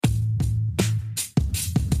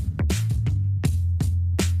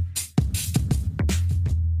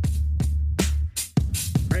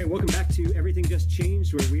welcome back to Everything Just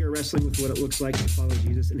Changed, where we are wrestling with what it looks like to follow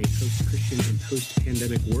Jesus in a post-Christian and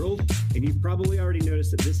post-pandemic world. And you've probably already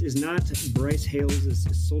noticed that this is not Bryce Hales'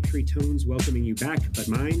 sultry tones welcoming you back, but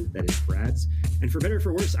mine, that is Brad's. And for better or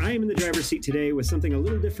for worse, I am in the driver's seat today with something a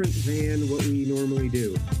little different than what we normally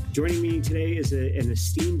do. Joining me today is an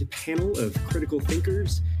esteemed panel of critical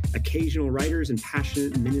thinkers, occasional writers, and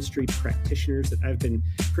passionate ministry practitioners that I've been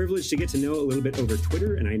privileged to get to know a little bit over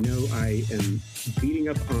Twitter. And I know I am beating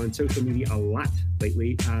up on social media a lot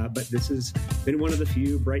lately, but this has been one of the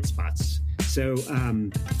few bright spots. So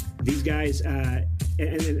these guys,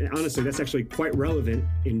 and honestly, that's actually quite relevant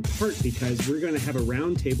in part because we're going to have a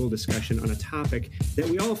roundtable discussion on a topic that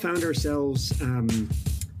we all found ourselves,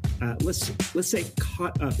 let's say,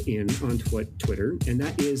 caught up in on Twitter, and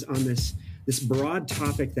that is on this broad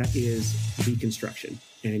topic that is deconstruction.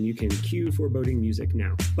 And you can cue foreboding music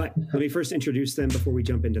now. But let me first introduce them before we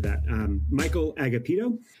jump into that. Michael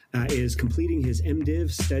Agapito is completing his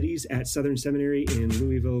MDiv studies at Southern Seminary in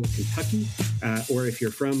Louisville, Kentucky. Or if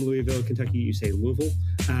you're from Louisville, Kentucky, you say Louisville.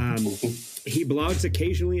 He blogs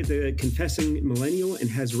occasionally at the Confessing Millennial and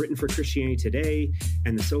has written for Christianity Today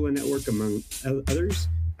and the Sola Network, among others.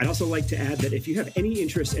 I'd also like to add that if you have any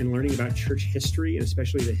interest in learning about church history, and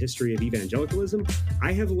especially the history of evangelicalism,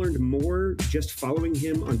 I have learned more just following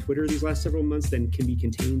him on Twitter these last several months than can be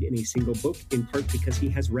contained in a single book, in part because he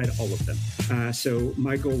has read all of them. So,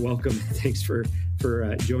 Michael, welcome. Thanks for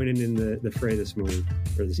joining in the fray this morning.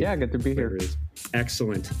 Yeah, good to be here.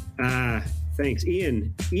 Excellent. Thanks.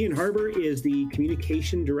 Ian Harbour is the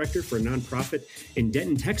communication director for a nonprofit in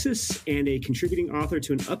Denton, Texas, and a contributing author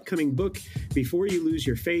to an upcoming book, Before You Lose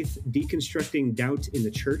Your Faith, Deconstructing Doubt in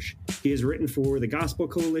the Church. He has written for the Gospel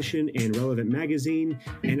Coalition and Relevant Magazine,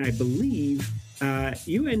 and I believe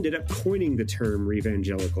you ended up coining the term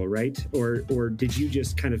revangelical, right? Or did you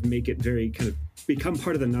just kind of make it very kind of become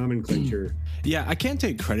part of the nomenclature? Yeah, I can't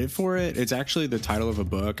take credit for it. It's actually the title of a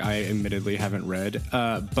book I admittedly haven't read,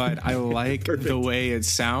 but I like the way it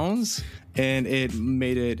sounds, and it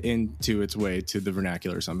made it into its way to the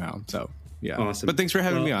vernacular somehow. So yeah, awesome. But thanks for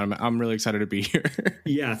having me on. I'm really excited to be here.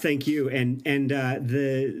 Yeah, thank you. And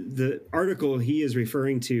the article he is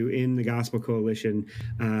referring to in the Gospel Coalition,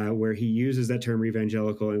 where he uses that term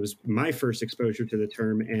evangelical, it was my first exposure to the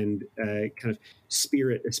term and kind of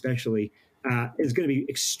spirit, especially. Is going to be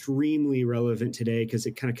extremely relevant today because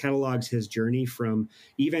it kind of catalogs his journey from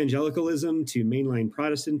evangelicalism to mainline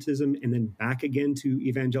Protestantism and then back again to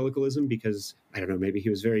evangelicalism because, I don't know, maybe he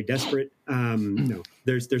was very desperate. No,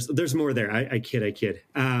 there's more there. I kid.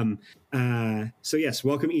 So yes,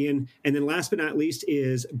 welcome, Ian. And then last but not least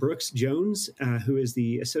is Brooks Jones, who is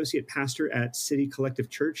the associate pastor at City Collective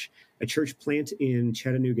Church, a church plant in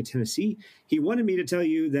Chattanooga, Tennessee. He wanted me to tell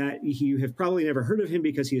you that you have probably never heard of him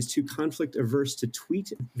because he is too conflict averse to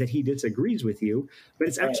tweet that he disagrees with you. But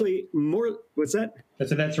it's actually more, what's that?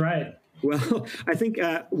 That's right. Well, I think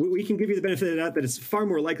we can give you the benefit of the doubt that it's far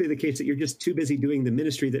more likely the case that you're just too busy doing the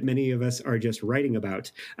ministry that many of us are just writing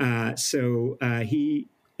about.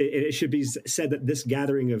 It should be said that this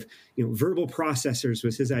gathering of verbal processors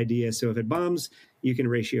was his idea. So if it bombs, you can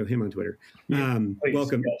ratio him on Twitter.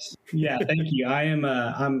 Welcome. Yes. Yeah, thank you. I'm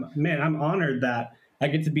honored that I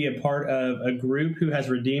get to be a part of a group who has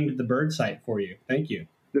redeemed the bird site for you. Thank you.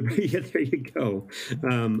 Yeah, there you go.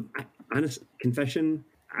 Honest confession.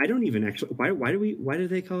 I don't even actually. Why do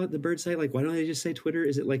they call it the bird site? Like, why don't they just say Twitter?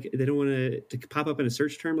 Is it like they don't want to pop up in a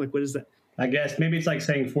search term? Like, what is that? I guess maybe it's like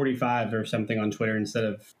saying 45 or something on Twitter instead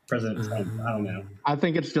of President Trump. I don't know. I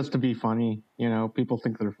think it's just to be funny. People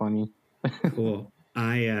think they're funny. Cool.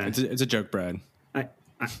 It's a joke, Brad.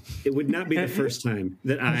 It would not be the first time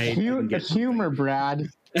that It's humor, Brad.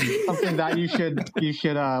 Something that you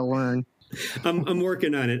should learn. I'm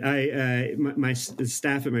working on it. My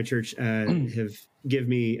staff at my church have given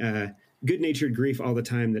me good-natured grief all the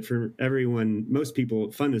time that for everyone, most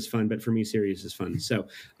people, fun is fun, but for me, serious is fun. So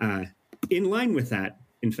in line with that,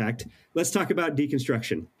 in fact, let's talk about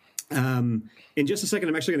deconstruction. In just a second,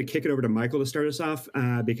 I'm actually going to kick it over to Michael to start us off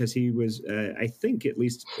because he was, I think, at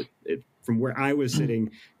least from where I was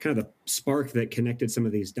sitting, kind of the spark that connected some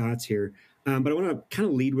of these dots here. But I want to kind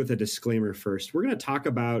of lead with a disclaimer first. We're going to talk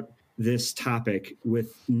about this topic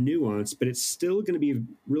with nuance, but it's still going to be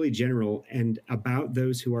really general and about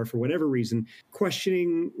those who are, for whatever reason,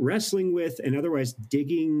 questioning, wrestling with, and otherwise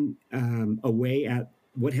digging away at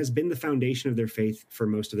what has been the foundation of their faith for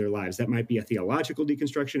most of their lives. That might be a theological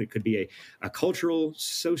deconstruction. It could be a cultural,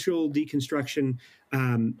 social deconstruction.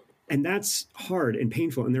 And that's hard and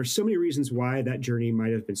painful. And there's so many reasons why that journey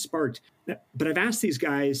might have been sparked. But I've asked these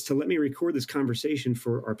guys to let me record this conversation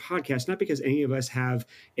for our podcast, not because any of us have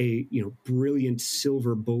a brilliant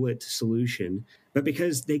silver bullet solution, but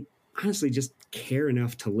because they honestly just care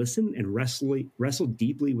enough to listen and wrestle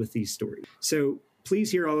deeply with these stories. So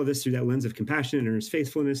please hear all of this through that lens of compassion and earnest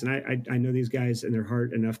faithfulness. And I know these guys and their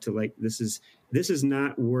heart enough to like, this is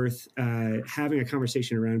not worth having a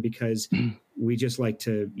conversation around because we just like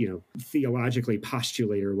to, theologically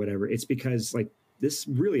postulate or whatever. It's because like this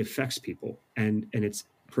really affects people. And it's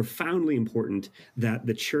profoundly important that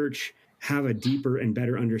the church have a deeper and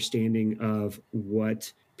better understanding of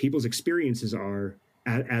what people's experiences are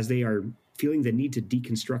as they are feeling the need to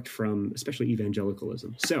deconstruct from especially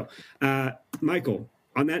evangelicalism. So, Michael,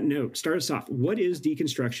 on that note, start us off. What is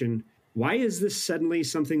deconstruction? Why is this suddenly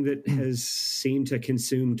something that has seemed to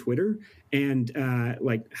consume Twitter? And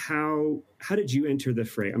how did you enter the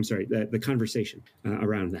fray? I'm sorry, the conversation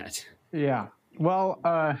around that. Yeah. Well,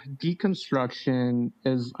 deconstruction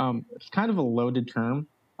is it's kind of a loaded term.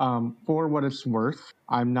 For what it's worth,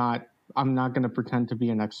 I'm not going to pretend to be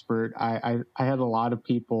an expert. I had a lot of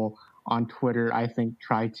people on Twitter, I think,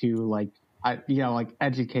 try to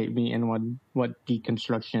educate me in what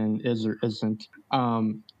deconstruction is or isn't.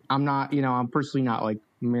 I'm not, I'm personally not like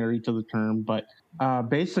married to the term, but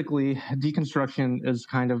basically deconstruction is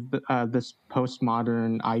kind of this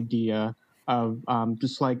postmodern idea of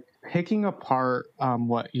just like picking apart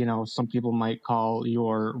what, some people might call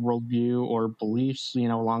your worldview or beliefs,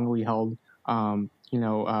 longly held,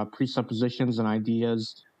 presuppositions and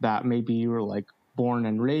ideas that maybe you were like born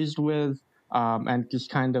and raised with, and just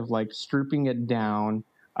kind of like stripping it down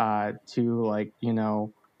to like,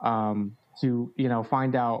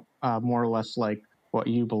 find out more or less like what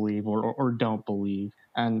you believe or don't believe.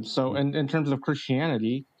 And so in terms of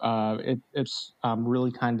Christianity, it's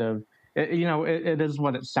really kind of, it is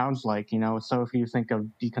what it sounds like, so if you think of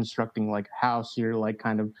deconstructing like house, you're like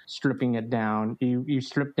kind of stripping it down. You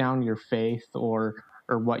strip down your faith or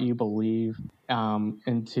what you believe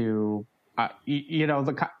into,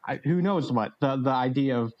 who knows what the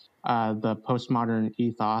idea of the postmodern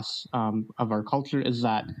ethos of our culture is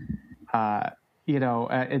that,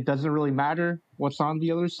 it doesn't really matter what's on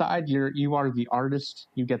the other side. You are the artist.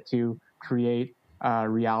 You get to create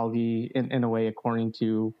reality in a way according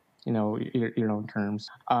to, your own terms.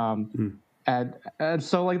 And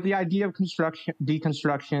so like the idea of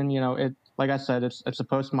deconstruction, it, like I said, it's a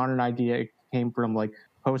postmodern idea. It came from like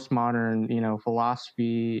postmodern,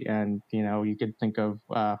 philosophy, and, you could think of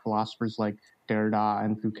philosophers like Derrida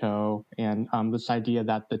and Foucault, and this idea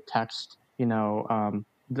that the text,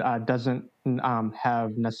 doesn't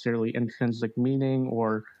have necessarily intrinsic meaning,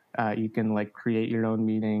 or you can like create your own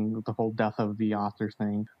meaning, the whole death of the author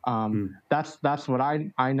thing. That's what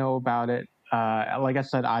I know about it. Like I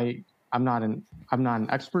said, I'm not an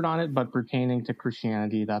expert on it, but pertaining to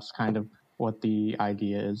Christianity, that's kind of what the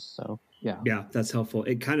idea is. So yeah, that's helpful.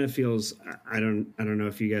 It kind of feels, I don't know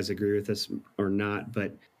if you guys agree with this or not,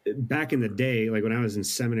 but back in the day, like when I was in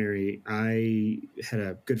seminary, I had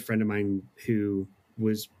a good friend of mine who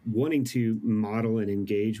was wanting to model and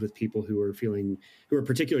engage with people who were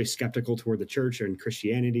particularly skeptical toward the church and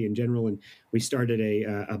Christianity in general. And we started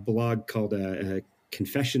a blog called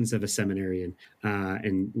Confessions of a Seminarian.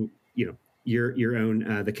 And your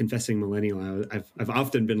own the Confessing Millennial. I've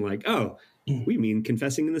often been like, oh, we mean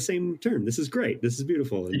confessing in the same term. This is great. This is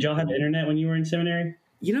beautiful. Did y'all have internet when you were in seminary?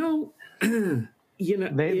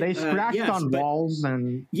 They scratched on walls,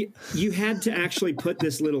 and you had to actually put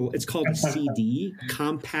this little, it's called a CD,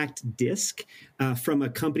 compact disc, from a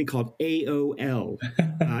company called AOL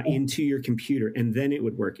into your computer, and then it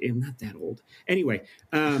would work. I'm not that old. Anyway,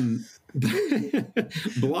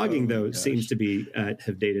 blogging though seems to be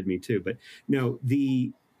have dated me too. But no,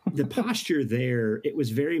 the posture there, it was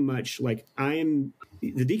very much like the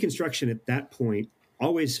deconstruction at that point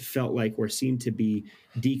always felt like or seemed to be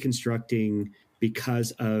deconstructing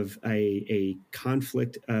because of a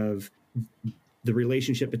conflict of the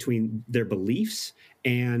relationship between their beliefs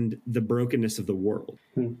and the brokenness of the world.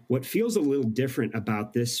 What feels a little different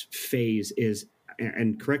about this phase is,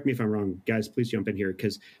 and correct me if I'm wrong, guys, please jump in here,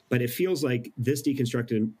 but it feels like this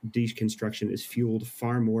deconstruction is fueled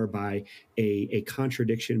far more by a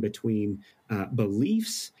contradiction between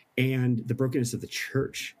beliefs and the brokenness of the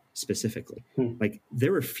church specifically. Like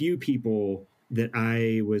there were few people that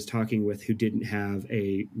I was talking with who didn't have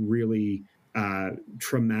a really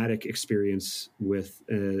traumatic experience with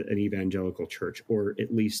an evangelical church, or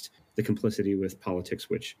at least the complicity with politics,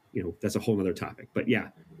 which, that's a whole other topic. But yeah.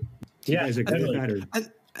 Do you guys agree with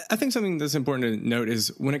that? I think something that's important to note is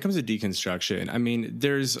when it comes to deconstruction, I mean,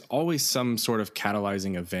 there's always some sort of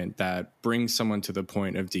catalyzing event that brings someone to the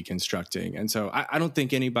point of deconstructing. And so I don't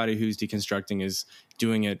think anybody who's deconstructing is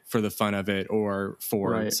doing it for the fun of it or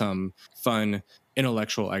for some fun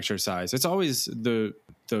intellectual exercise. It's always the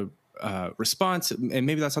response, and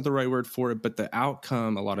maybe that's not the right word for it, but the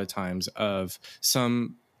outcome a lot of times of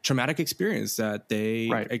some traumatic experience that they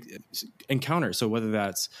encounter. So whether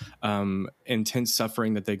that's intense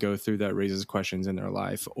suffering that they go through that raises questions in their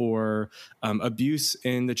life, or abuse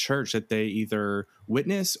in the church that they either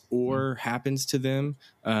witness or happens to them,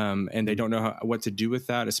 and they don't know what to do with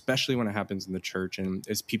that, especially when it happens in the church and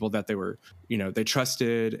it's people that they were, they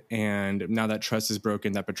trusted, and now that trust is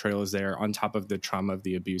broken, that betrayal is there on top of the trauma of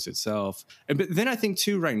the abuse itself. But then I think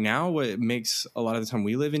too, right now, what makes a lot of the time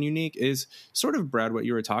we live in unique is sort of, Brad, what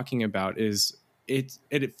you were talking about is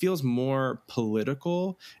it feels more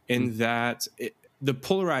political in that the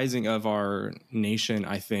polarizing of our nation,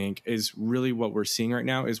 I think, is really what we're seeing right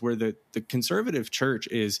now, is where the conservative church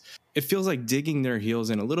it feels like digging their heels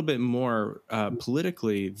in a little bit more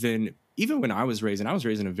politically than even when I was raised. And I was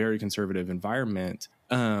raised in a very conservative environment.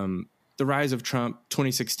 The rise of Trump,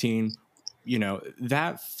 2016,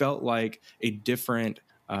 that felt like a different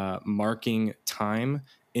marking time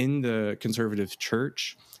in the conservative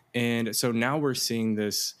church. And so now we're seeing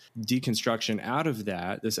this deconstruction out of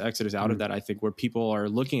that, this exodus out of that, I think, where people are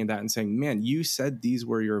looking at that and saying, man, you said these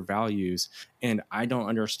were your values, and I don't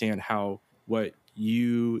understand how what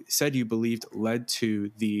you said you believed led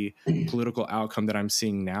to the political outcome that I'm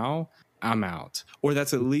seeing now. I'm out. Or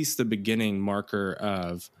that's at least the beginning marker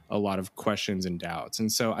of a lot of questions and doubts.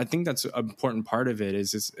 And so I think that's an important part of it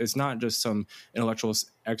is it's not just some intellectual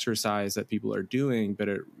exercise that people are doing, but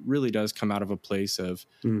it really does come out of a place of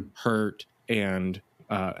hurt and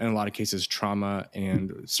in a lot of cases trauma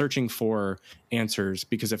and searching for answers,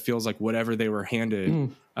 because it feels like whatever they were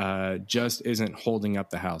handed just isn't holding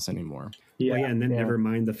up the house anymore. Yeah. Well, and then never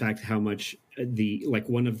mind the fact how much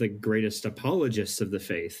one of the greatest apologists of the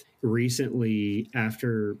faith recently,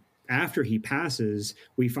 after he passes,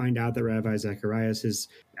 we find out that Rabbi Zacharias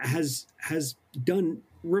has done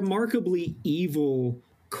remarkably evil,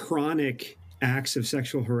 chronic acts of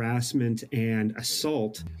sexual harassment and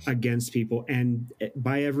assault against people. And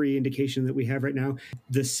by every indication that we have right now,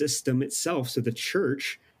 the system itself, so the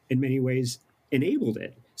church, in many ways, enabled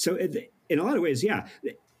it. So in a lot of ways,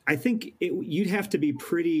 I think you'd have to be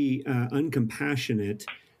pretty uncompassionate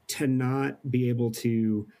to not be able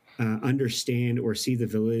to understand or see the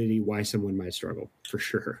validity why someone might struggle, for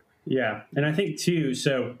sure. Yeah. And I think too,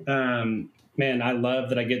 so, man, I love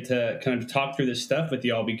that I get to kind of talk through this stuff with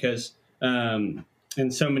y'all, because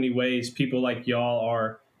in so many ways, people like y'all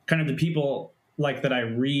are kind of the people like that I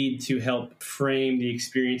read to help frame the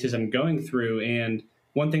experiences I'm going through. And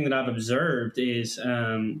one thing that I've observed is,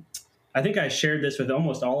 I think I shared this with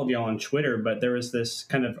almost all of y'all on Twitter, but there was this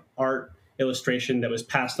kind of art illustration that was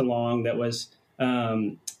passed along that was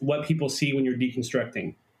what people see when you're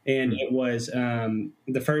deconstructing. And it was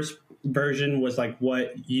the first version was like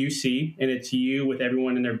what you see, and it's you with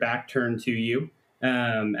everyone in their back turned to you,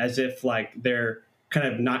 as if like they're kind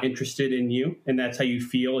of not interested in you. And that's how you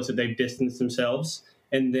feel, is that they've distanced themselves.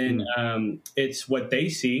 And then it's what they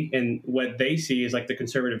see. And what they see is like the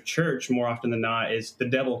conservative church, more often than not, is the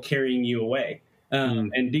devil carrying you away.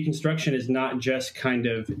 And deconstruction is not just kind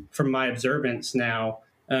of, from my observance now,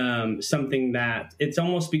 something that it's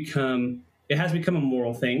almost it has become a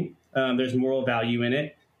moral thing. There's moral value in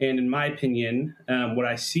it. And in my opinion, what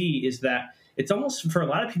I see is that it's almost, for a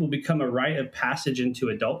lot of people, become a rite of passage into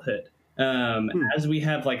adulthood. As we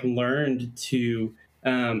have like learned to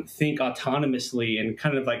think autonomously and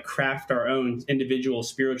kind of like craft our own individual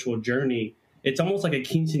spiritual journey, it's almost like a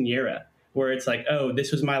quinceañera, where it's like, oh,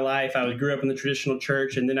 this was my life. I grew up in the traditional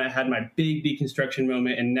church, and then I had my big deconstruction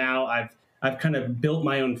moment, and now I've kind of built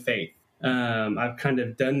my own faith. I've kind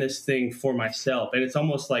of done this thing for myself, and it's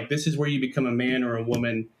almost like this is where you become a man or a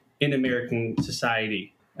woman in American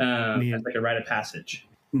society, as like a rite of passage.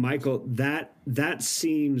 Michael, that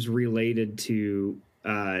seems related to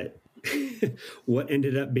what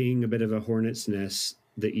ended up being a bit of a hornet's nest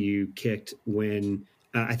that you kicked when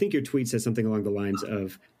I think your tweet said something along the lines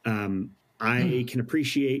of, I can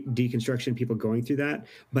appreciate deconstruction, people going through that,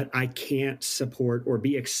 but I can't support or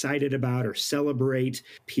be excited about or celebrate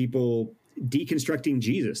people deconstructing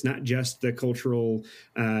Jesus, not just the cultural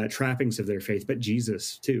trappings of their faith, but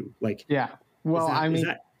Jesus too. Like, yeah. Well,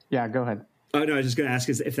 yeah, go ahead. Oh no, I was just going to ask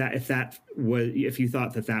if you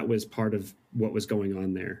thought that was part of what was going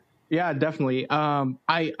on there. Yeah, definitely.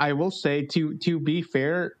 I will say to be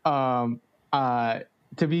fair,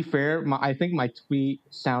 to be fair, I think my tweet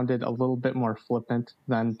sounded a little bit more flippant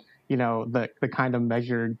than the kind of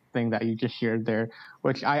measured thing that you just shared there,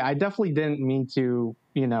 which I definitely didn't mean to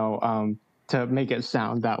to make it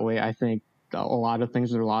sound that way. I think a lot of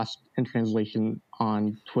things are lost in translation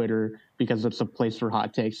on Twitter because it's a place for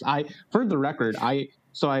hot takes. For the record, I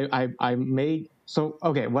made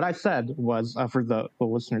okay. What I said was for the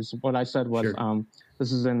listeners. What I said was Sure.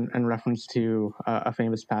 this is in reference to a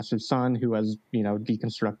famous pastor's son who has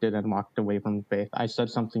deconstructed and walked away from faith. I said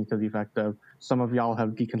something to the effect of, "Some of y'all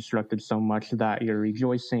have deconstructed so much that you're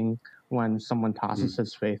rejoicing when someone tosses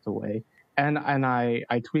his faith away." And I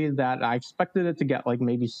tweeted that. I expected it to get like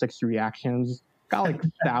maybe 6 reactions. Got like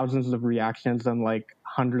thousands of reactions and like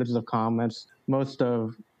hundreds of comments. Most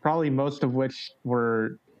of which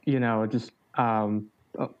were just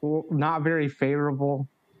not very favorable,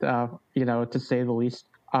 to say the least.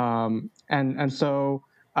 And so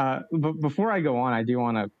before I go on, I do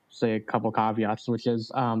want to say a couple caveats, which is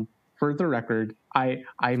for the record, I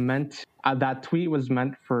meant that tweet was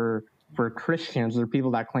meant for Christians or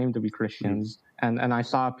people that claim to be Christians, and I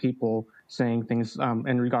saw people saying things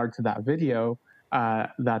in regard to that video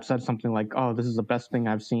that said something like, "Oh, this is the best thing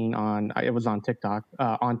I've seen on." It was on TikTok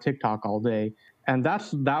all day, and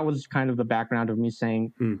that was kind of the background of me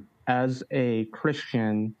saying, as a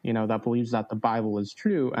Christian, that believes that the Bible is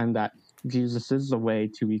true and that Jesus is the way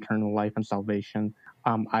to eternal life and salvation.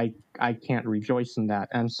 I can't rejoice in that,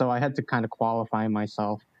 and so I had to kind of qualify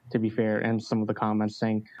myself, to be fair, in some of the comments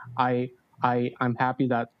saying I'm happy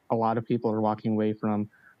that a lot of people are walking away from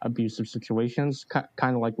abusive situations,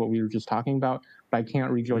 kind of like what we were just talking about, but I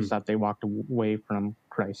can't rejoice that they walked away from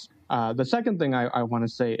Christ. The second thing I want to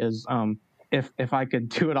say is if I could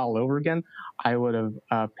do it all over again, I would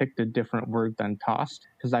have picked a different word than tossed,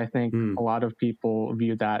 because I think a lot of people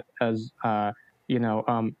view that as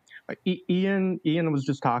Ian was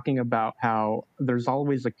just talking about how there's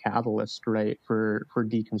always a catalyst, right, for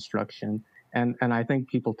deconstruction, and I think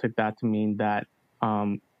people took that to mean that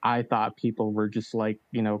I thought people were just like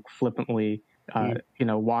flippantly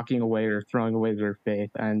walking away or throwing away their faith,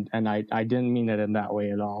 and I didn't mean it in that way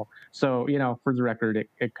at all. So for the record,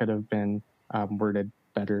 it could have been worded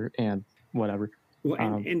better and whatever. Well,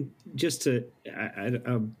 and just to, I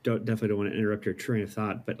definitely don't want to interrupt your train of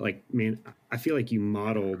thought, but like, man, I feel like you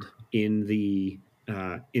modeled in the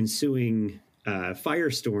ensuing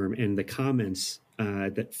firestorm and the comments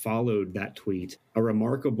that followed that tweet a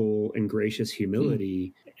remarkable and gracious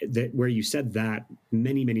humility that where you said that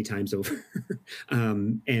many, many times over,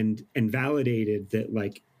 and validated that,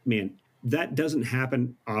 like, man, that doesn't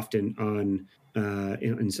happen often on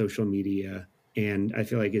in social media. And I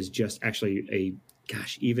feel like is just actually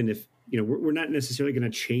even if, we're not necessarily going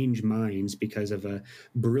to change minds because of a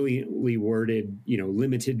brilliantly worded,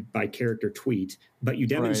 limited by character tweet, but you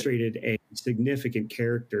demonstrated a significant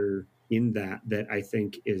character in that I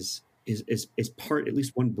think is part, at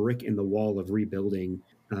least one brick in the wall of rebuilding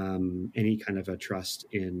any kind of a trust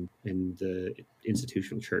in the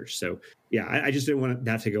institutional church. So yeah, I just didn't want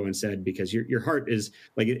that to go unsaid, because your heart is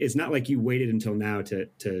like, it's not like you waited until now to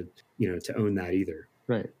own that either.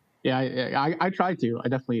 Right. Yeah, I tried to. I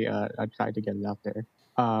definitely I tried to get it out there.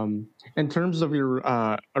 In terms of your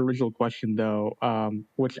original question, though,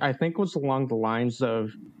 which I think was along the lines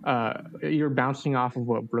of you're bouncing off of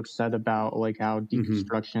what Brooks said about like how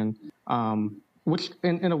deconstruction, which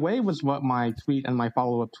in a way was what my tweet and my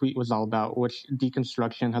follow-up tweet was all about, which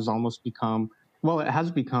deconstruction has almost become, well, it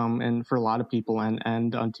has become, and for a lot of people, an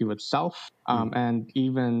end unto itself, and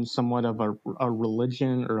even somewhat of a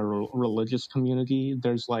religion or a religious community.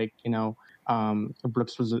 There's like,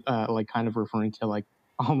 Brooks was like kind of referring to like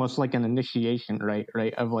almost like an initiation, right,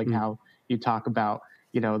 of like how you talk about,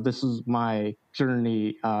 this is my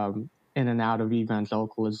journey in and out of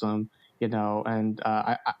evangelicalism, and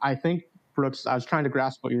I think, Brooks, I was trying to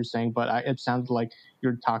grasp what you're saying, but it sounded like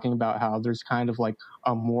you're talking about how there's kind of like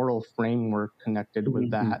a moral framework connected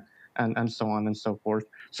with that, and so on and so forth.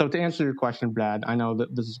 So to answer your question, Brad, I know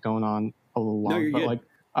that this is going on a little long, but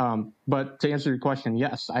good. But to answer your question,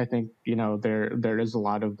 yes, I think there is a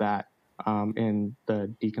lot of that in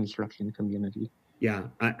the deconstruction community. Yeah,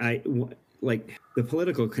 I like the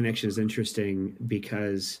political connection is interesting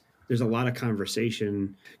because there's a lot of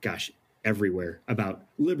conversation, everywhere about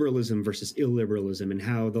liberalism versus illiberalism, and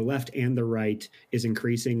how the left and the right is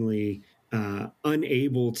increasingly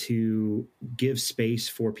unable to give space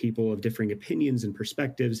for people of differing opinions and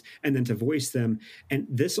perspectives, and then to voice them. And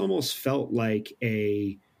this almost felt like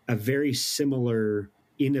a very similar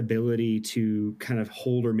inability to kind of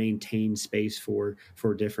hold or maintain space for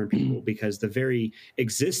different people, because the very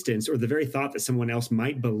existence or the very thought that someone else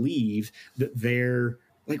might believe that they're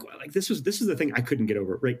like this is the thing I couldn't get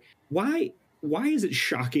over, right? Why is it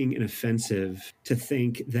shocking and offensive to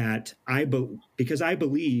think that because I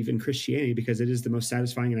believe in Christianity, because it is the most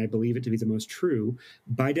satisfying and I believe it to be the most true,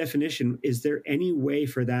 by definition, is there any way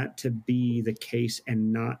for that to be the case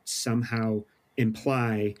and not somehow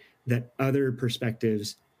imply that other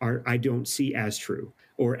perspectives I don't see as true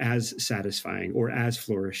or as satisfying or as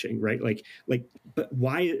flourishing, right? But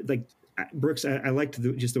why, Brooks, I liked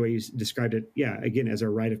just the way you described it. Yeah, again, as a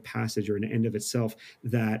rite of passage or an end of itself,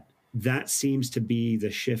 that seems to be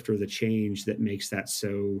the shift or the change that makes that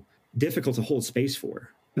so difficult to hold space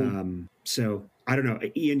for. So I don't know,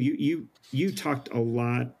 Ian, you talked a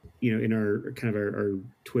lot, in our kind of our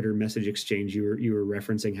Twitter message exchange, you were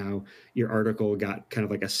referencing how your article got kind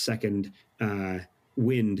of like a second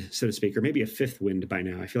wind, so to speak, or maybe a fifth wind by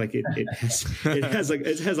now. I feel like it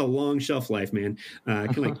has a long shelf life, man. Kind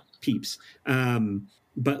of like Peeps.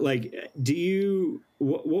 But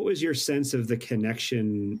what was your sense of the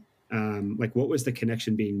connection? What was the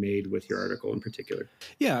connection being made with your article in particular?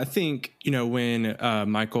 Yeah, I think, when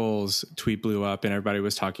Michael's tweet blew up and everybody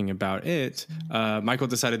was talking about it, Michael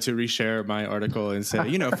decided to reshare my article and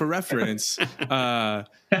say, for reference,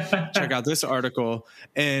 check out this article.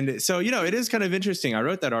 And so, it is kind of interesting. I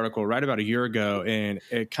wrote that article right about a year ago, and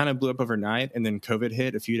it kind of blew up overnight. And then COVID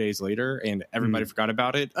hit a few days later and everybody forgot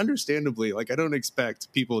about it. Understandably, I don't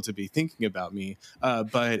expect people to be thinking about me,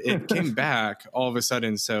 but it came back all of a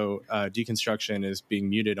sudden. So deconstruction is being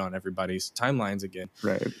muted on everybody's timelines again.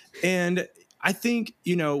 Right. And I think,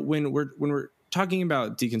 when we're talking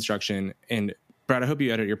about deconstruction, and Brad, I hope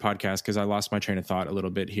you edit your podcast because I lost my train of thought a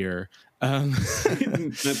little bit here.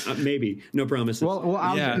 Maybe, no promises. Well,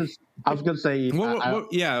 I was going to say,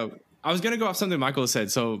 I was going to go off something Michael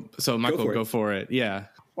said. So Michael, go for it. Yeah.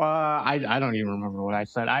 I don't even remember what I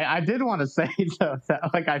said. I did want to say though, that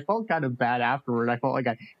I felt kind of bad afterward. I felt like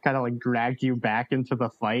I kind of dragged you back into the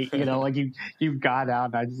fight. You got out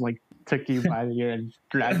and I just took you by the ear and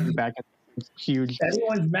dragged you back into this huge.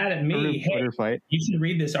 Everyone's mad at me. Hey, fight. You should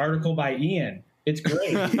read this article by Ian. It's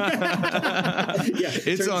great.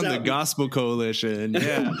 It's on the Gospel Coalition.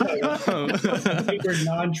 Yeah. We're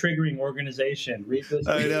non-triggering organization. Read this.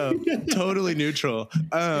 I know. Totally neutral.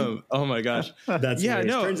 Oh my gosh. That's nice.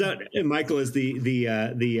 No. Turns out Michael is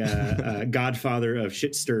the godfather of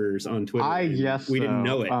shit stirrers on Twitter. I guess we didn't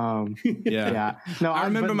know it. Yeah. No, I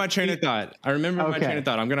remember my train of thought. I'm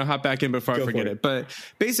going to hop back in before I forget it. But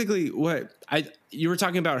basically you were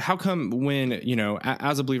talking about how come when,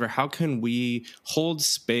 as a believer, how can we hold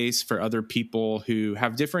space for other people who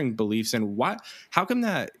have differing beliefs, and how come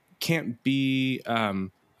that can't be,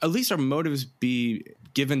 at least our motives be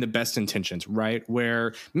given the best intentions, right?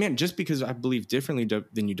 Where, man, just because I believe differently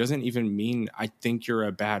than you doesn't even mean I think you're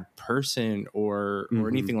a bad person or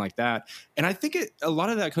anything like that. And I think a lot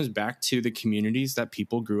of that comes back to the communities that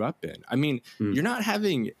people grew up in. I mean, you're not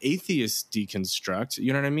having atheists deconstruct,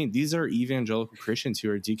 you know what I mean? These are evangelical Christians who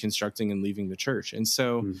are deconstructing and leaving the church. And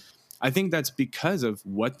so I think that's because of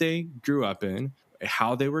what they grew up in,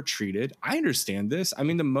 how they were treated. I understand this. I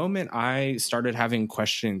mean, the moment I started having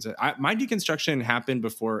questions, my deconstruction happened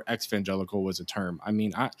before ex-evangelical was a term. I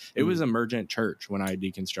mean, it was emergent church when I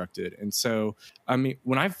deconstructed. And so, I mean,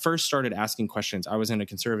 when I first started asking questions, I was in a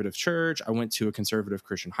conservative church. I went to a conservative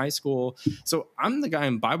Christian high school. So I'm the guy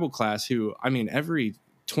in Bible class who, I mean, every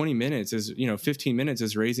 20 minutes is, 15 minutes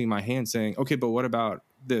is raising my hand saying, okay, but what about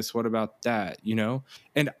this? What about that?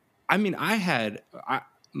 And I mean,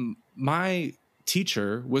 my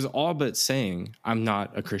teacher was all but saying I'm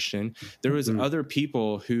not a Christian. There was other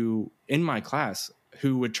people who in my class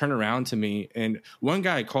who would turn around to me, and one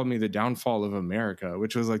guy called me the downfall of America,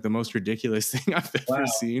 which was the most ridiculous thing I've ever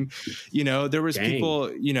seen. There was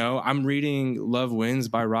people, I'm reading Love Wins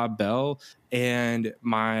by Rob Bell, and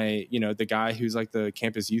the guy who's the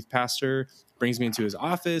campus youth pastor brings me into his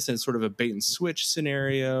office, and it's sort of a bait and switch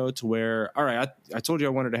scenario to where, all right, I told you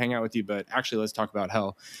I wanted to hang out with you, but actually let's talk about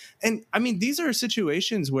hell. And I mean, these are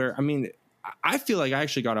situations where, I mean, I feel like I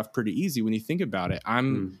actually got off pretty easy when you think about it.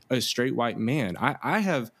 I'm a straight white man. I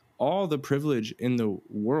have all the privilege in the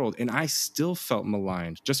world, and I still felt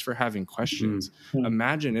maligned just for having questions.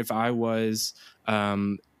 Imagine if I was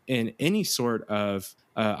in any sort of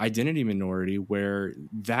identity minority where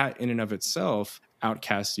that in and of itself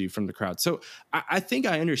outcasts you from the crowd. So I think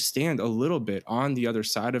I understand a little bit on the other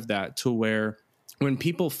side of that, to where when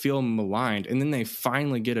people feel maligned and then they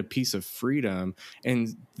finally get a piece of freedom,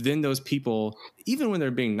 and then those people, even when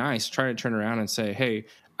they're being nice, try to turn around and say, hey,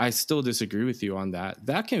 I still disagree with you on that.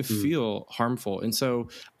 That can feel harmful. And so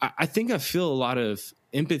I think I feel a lot of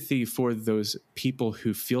empathy for those people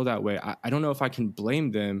who feel that way. I don't know if I can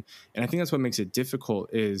blame them. And I think that's what makes it difficult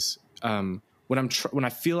is when I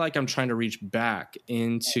feel like I'm trying to reach back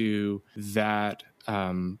into that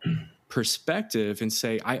perspective and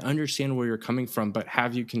say, I understand where you're coming from, but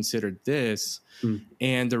have you considered this?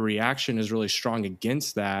 And the reaction is really strong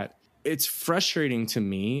against that. It's frustrating to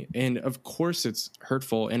me. And of course it's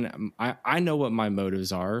hurtful. And I know what my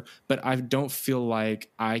motives are, but I don't feel like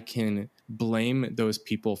I can blame those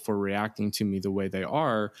people for reacting to me the way they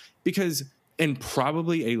are, because in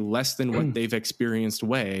probably a less than what they've experienced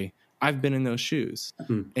way, I've been in those shoes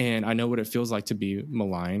and I know what it feels like to be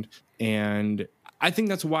maligned. And I think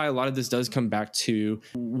that's why a lot of this does come back to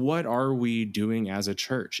what are we doing as a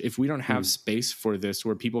church? If we don't have space for this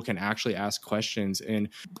where people can actually ask questions and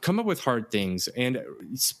come up with hard things and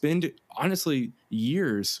spend honestly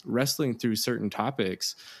years wrestling through certain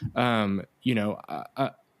topics,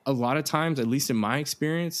 a lot of times, at least in my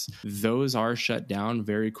experience, those are shut down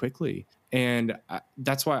very quickly. And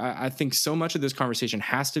that's why I think so much of this conversation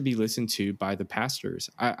has to be listened to by the pastors.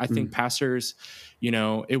 I think pastors,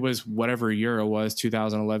 it was whatever year it was,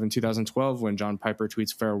 2011, 2012, when John Piper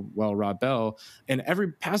tweets farewell, Rob Bell. And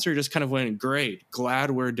every pastor just kind of went, great,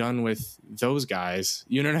 glad we're done with those guys.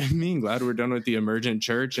 You know what I mean? Glad we're done with the emergent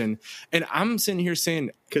church. And I'm sitting here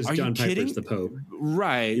saying, because John Piper's the Pope.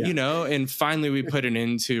 Right. Yeah. And finally we put an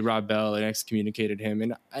end to Rob Bell and excommunicated him.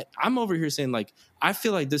 And I'm over here saying, like, I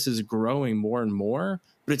feel like this is growing more and more,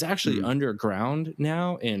 but it's actually underground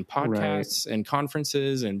now in podcasts and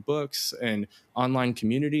conferences and books and online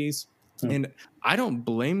communities. And I don't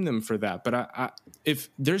blame them for that. But if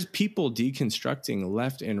there's people deconstructing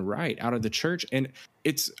left and right out of the church, and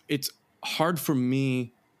it's hard for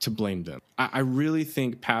me to blame them. I really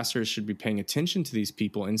think pastors should be paying attention to these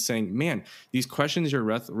people and saying, man, these questions you're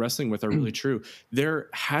wrestling with are really true. There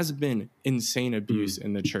has been insane abuse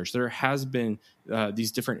in the church. There has been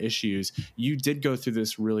these different issues. You did go through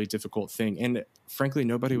this really difficult thing. And frankly,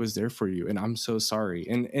 nobody was there for you. And I'm so sorry.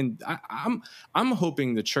 And I'm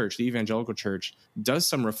hoping the church, the evangelical church, does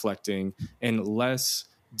some reflecting and less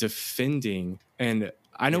defending. And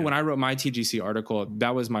I know when I wrote my TGC article,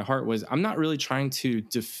 that was my heart, was I'm not really trying to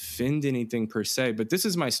defend anything per se, but this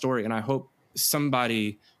is my story. And I hope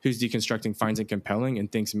somebody who's deconstructing finds it compelling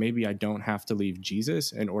and thinks maybe I don't have to leave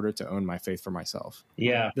Jesus in order to own my faith for myself.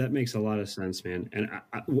 Yeah, that makes a lot of sense, man. And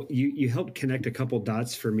you helped connect a couple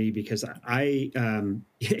dots for me, because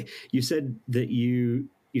you said that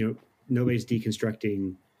nobody's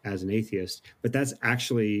deconstructing as an atheist, but that's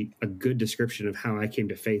actually a good description of how I came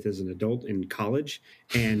to faith as an adult in college.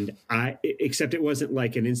 And except it wasn't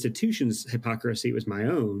like an institution's hypocrisy, it was my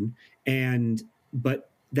own. But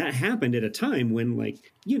that happened at a time when,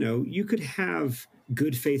 like, you could have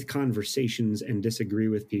good faith conversations and disagree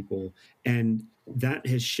with people. And that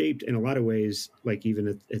has shaped in a lot of ways, like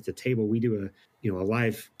even at the table, we do a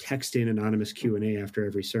live text in anonymous Q&A after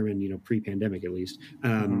every sermon, pre-pandemic at least,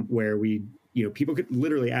 where we, people could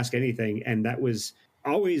literally ask anything. And that was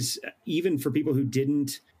always, even for people who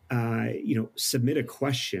didn't, submit a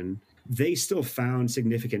question, they still found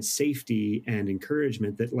significant safety and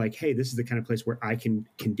encouragement that, like, hey, this is the kind of place where I can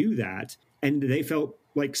do that. And they felt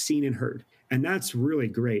like seen and heard. And that's really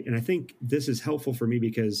great. And I think this is helpful for me,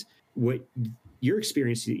 because what your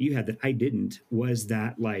experience that you had that I didn't was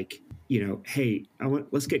that, like, hey,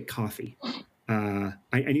 let's get coffee. I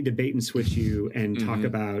need to bait and switch you and talk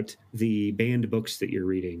about the banned books that you're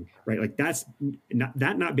reading, right? Like that's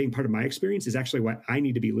not being part of my experience is actually why I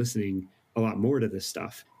need to be listening a lot more to this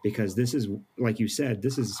stuff, because this is, like you said,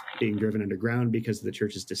 this is being driven underground because of the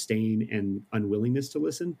church's disdain and unwillingness to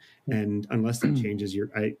listen. And unless that changes, you're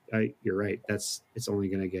right. It's only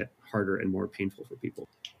going to get harder and more painful for people.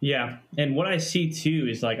 Yeah. And what I see too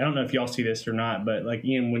is, like, I don't know if y'all see this or not, but like,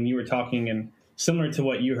 Ian, when you were talking, and similar to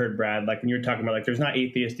what you heard, Brad, like when you were talking about, like, there's not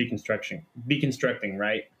atheist deconstructing,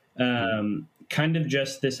 right? Kind of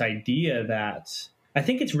just this idea that I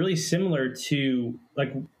think it's really similar to,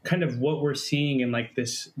 like, kind of what we're seeing in, like,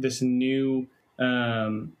 this new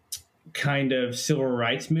kind of civil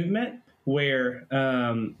rights movement, where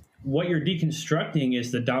what you're deconstructing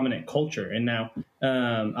is the dominant culture. And now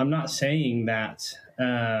I'm not saying that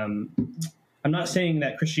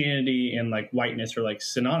Christianity and, like, whiteness are, like,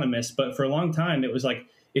 synonymous, but for a long time it was like,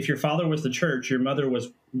 if your father was the church, your mother was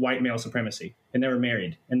white male supremacy, and they were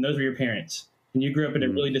married, and those were your parents. And you grew up in a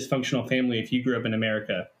really dysfunctional family if you grew up in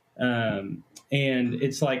America. And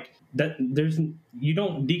it's like that you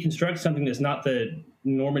don't deconstruct something that's not the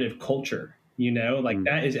normative culture, like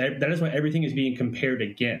that is what everything is being compared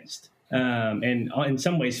against. and in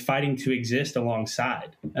some ways fighting to exist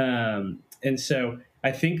alongside. And so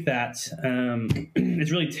I think that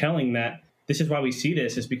it's really telling that this is why we see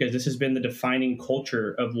this, is because this has been the defining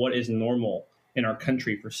culture of what is normal in our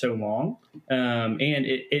country for so long. And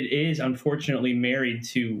it is unfortunately married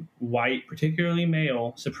to white, particularly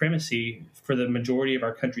male supremacy for the majority of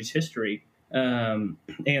our country's history. And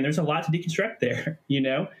there's a lot to deconstruct there,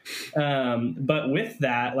 but with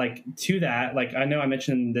that, I know I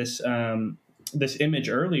mentioned this image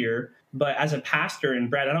earlier, but as a pastor, and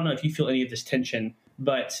Brad, I don't know if you feel any of this tension,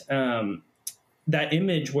 but that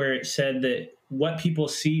image where it said that what people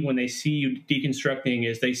see when they see you deconstructing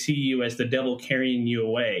is they see you as the devil carrying you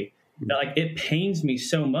away. Like, it pains me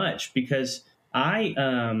so much because I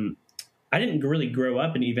didn't really grow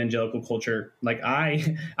up in evangelical culture. Like,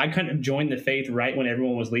 I kind of joined the faith right when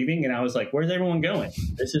everyone was leaving, and I was like, where's everyone going?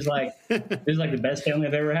 This is like the best family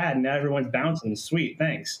I've ever had, and now everyone's bouncing. Sweet,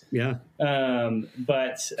 thanks. Yeah.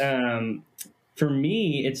 But for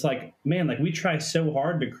me, it's like, man, like, we try so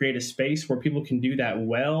hard to create a space where people can do that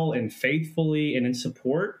well and faithfully and in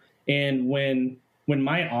support. And when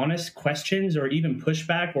my honest questions or even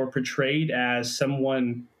pushback or portrayed as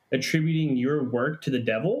someone attributing your work to the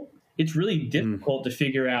devil, it's really difficult to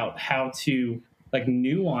figure out how to like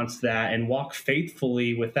nuance that and walk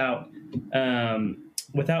faithfully without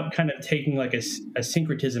kind of taking like a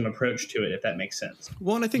syncretism approach to it, if that makes sense.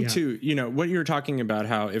 Well, and I think too, what you're talking about,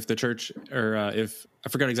 how if the church, or if I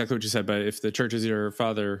forgot exactly what you said, but if the church is your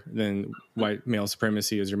father, then white male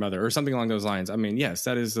supremacy is your mother, or something along those lines. I mean, yes,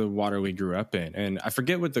 that is the water we grew up in. And I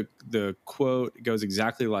forget what the quote goes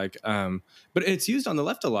exactly like, but it's used on the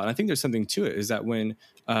left a lot. I think there's something to it, is that when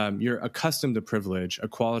you're accustomed to privilege,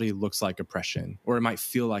 equality looks like oppression, or it might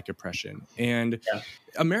feel like oppression. And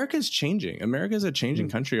America's changing. America's a changing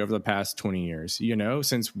country over the past 20 years,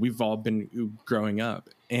 since we've all been growing up.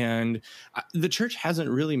 And the church hasn't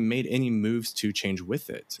really made any moves to change with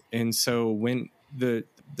it. And so when the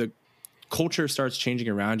culture starts changing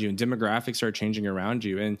around you and demographics start changing around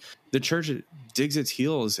you, and the church digs its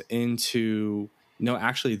heels into, no,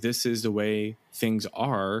 actually, this is the way things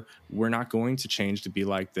are. We're not going to change to be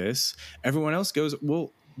like this. Everyone else goes,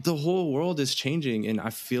 well, the whole world is changing, and I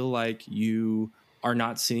feel like you are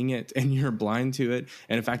not seeing it and you're blind to it.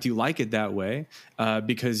 And in fact, you like it that way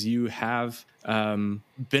because you have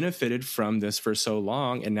benefited from this for so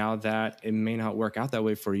long. And now that it may not work out that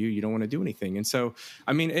way for you, you don't want to do anything. And so,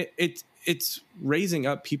 I mean, it's raising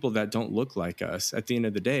up people that don't look like us at the end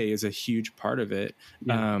of the day is a huge part of it.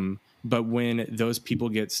 Yeah. But when those people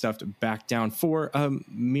get stuffed back down for a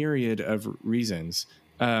myriad of reasons,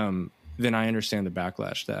 then I understand the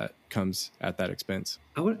backlash that comes at that expense.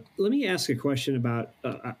 Let me ask a question about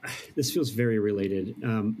this. Feels very related.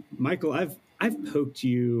 Michael, I've poked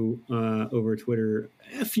you over Twitter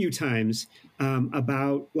a few times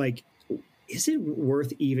about, like, is it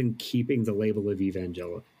worth even keeping the label of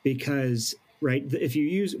evangelical? Because, right, if you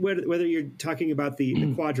use, whether you're talking about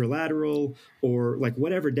the quadrilateral or like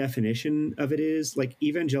whatever definition of it is, like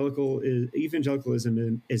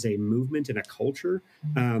evangelicalism is a movement and a culture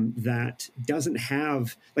that doesn't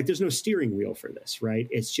have, like, there's no steering wheel for this, right?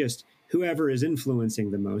 It's just whoever is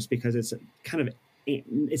influencing the most, because it's kind of,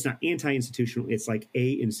 it's not anti-institutional, it's like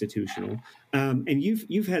a-institutional. And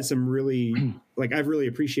you've had some really, like, I've really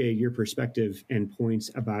appreciated your perspective and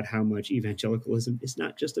points about how much evangelicalism is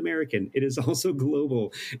not just American, it is also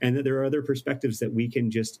global, and that there are other perspectives that we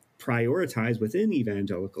can just prioritize within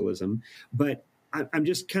evangelicalism. But I'm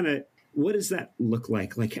just kind of, what does that look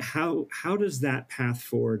like? Like, how does that path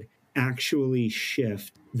forward actually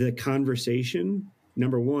shift the conversation,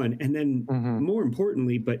 number one, and then more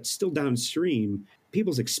importantly, but still downstream,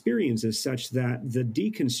 people's experiences, such that the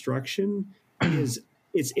deconstruction is,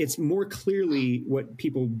 it's more clearly what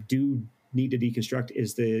people do need to deconstruct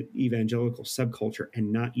is the evangelical subculture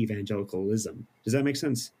and not evangelicalism. Does that make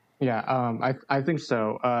sense? Yeah, I think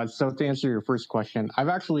so. So to answer your first question, I've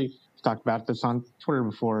actually talked about this on Twitter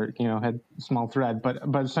before, had a small thread, but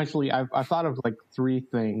essentially I thought of like three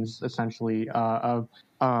things essentially of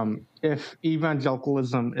if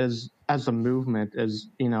evangelicalism is, as a movement, is,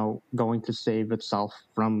 going to save itself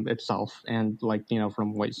from itself and, like,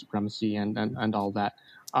 from white supremacy and all that.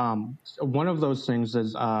 One of those things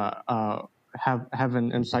is have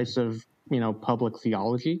an incisive, public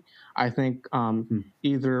theology. I think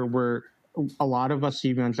either a lot of us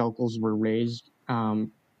evangelicals were raised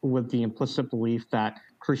with the implicit belief that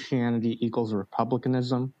Christianity equals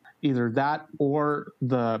republicanism. Either that, or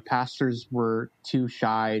the pastors were too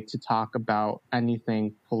shy to talk about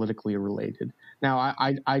anything politically related. Now,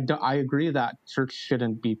 I agree that church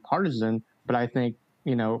shouldn't be partisan, but I think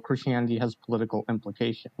Christianity has political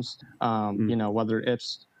implications, whether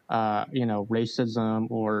it's racism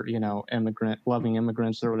or, loving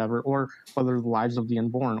immigrants or whatever, or whether the lives of the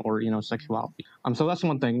unborn or, sexuality. So that's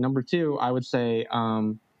one thing. Number two, I would say,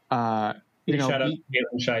 shout out to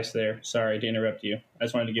Caitlin Scheiss there. Sorry to interrupt you. I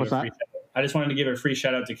just wanted to give a free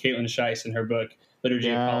shout out to Caitlin Scheiss and her book, Liturgy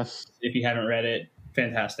of Politics. If you haven't read it,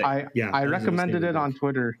 fantastic. I recommended it on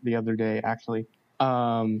Twitter the other day, actually.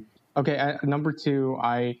 Okay, number two,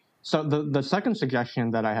 so the second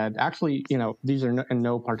suggestion that I had, actually, these are in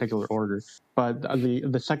no particular order, but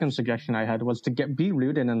the second suggestion I had was to be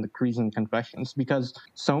rooted in the creeds and confessions, because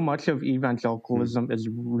so much of evangelicalism is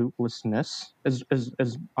rootlessness,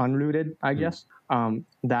 is unrooted, I guess,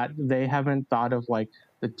 that they haven't thought of like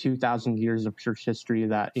the 2,000 years of church history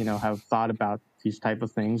that, have thought about these type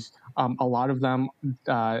of things. A lot of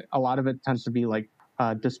it tends to be like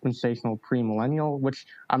dispensational premillennial, which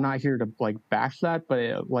I'm not here to like bash that, but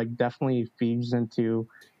it like definitely feeds into,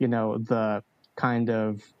 the kind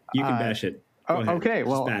of you can bash it. Okay,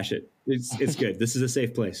 well, just bash it. It's good. This is a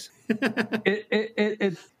safe place.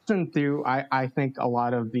 It's through. I think a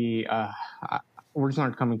lot of the words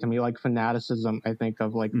aren't coming to me, like fanaticism. I think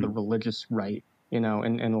of like the religious right, in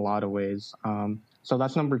a lot of ways. So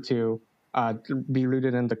that's number two. To be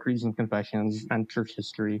rooted in the creeds and confessions and church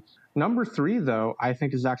history. Number three, though, I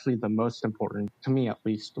think is actually the most important, to me at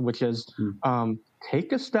least, which is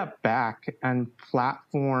take a step back and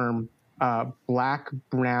platform Black,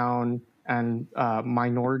 brown, and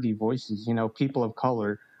minority voices, people of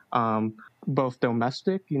color, both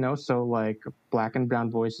domestic, so like Black and brown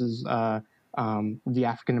voices, the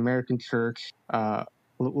African American church,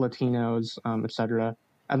 Latinos, etc.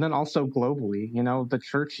 And then also globally, the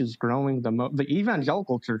church is growing the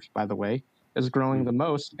evangelical church, by the way, is growing the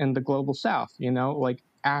most in the global South, like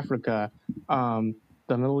Africa, the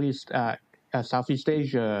Middle East, Southeast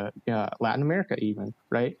Asia, Latin America even,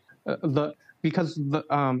 right? Because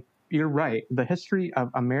you're right, the history of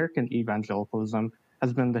American evangelicalism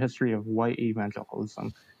has been the history of white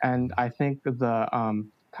evangelicalism. And I think the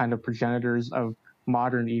kind of progenitors of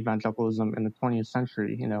modern evangelicalism in the 20th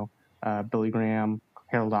century, Billy Graham,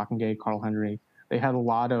 Harold Ockenga, Carl Henry, they had a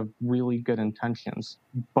lot of really good intentions,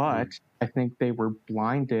 but I think they were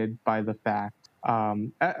blinded by the fact,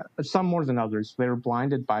 some more than others, they were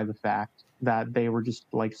blinded by the fact that they were just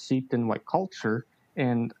like seeped in white culture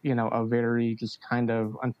in, a very just kind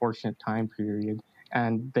of unfortunate time period.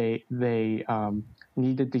 And they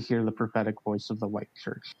needed to hear the prophetic voice of the white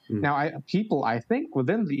church. Now, I think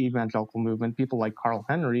within the evangelical movement, people like Carl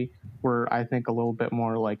Henry were, I think, a little bit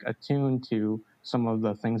more like attuned to some of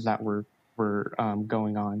the things that were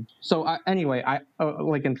going on. So anyway, I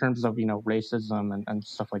like in terms of racism and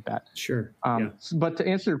stuff like that. Sure. But to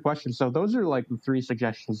answer your question, so those are like the three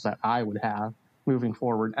suggestions that I would have moving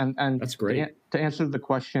forward. And that's great. To answer the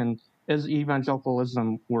question, is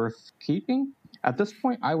evangelicalism worth keeping? At this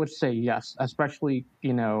point, I would say yes, especially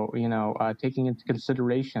taking into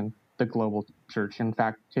consideration the global church. In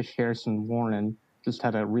fact, Tish Harrison Warren just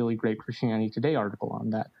had a really great Christianity Today article on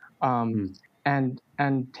that.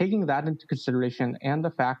 And taking that into consideration, and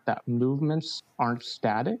the fact that movements aren't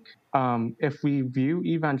static, if we view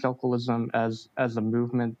evangelicalism as a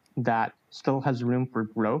movement that still has room for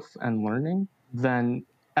growth and learning, then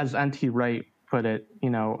as N.T. Wright put it,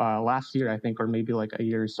 last year, I think, or maybe like a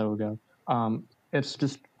year or so ago, it's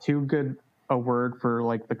just too good a word for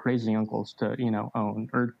like the crazy uncles to, own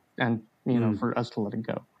and for us to let it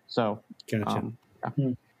go. So, gotcha.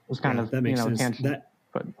 It was kind of, that makes sense. tangent.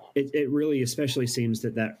 But it really especially seems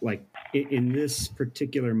that like in this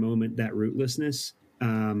particular moment, that rootlessness,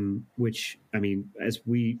 which, I mean, as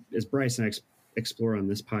Bryce and I explore on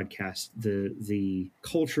this podcast, the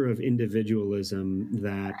culture of individualism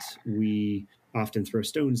that we often throw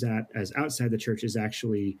stones at as outside the church is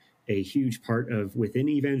actually a huge part of within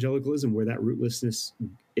evangelicalism, where that rootlessness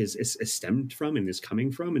is stemmed from and is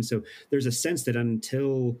coming from. And so there's a sense that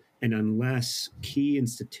until and unless key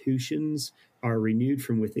institutions are renewed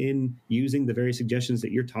from within using the very suggestions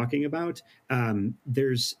that you're talking about,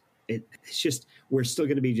 it's just, we're still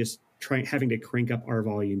going to be just having to crank up our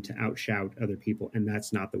volume to outshout other people. And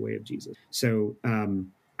that's not the way of Jesus. So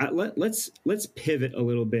let's pivot a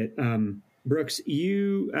little bit. Brooks,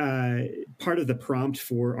 you part of the prompt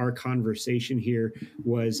for our conversation here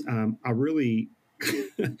was a really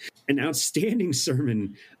an outstanding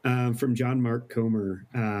sermon from John Mark Comer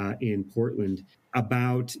in Portland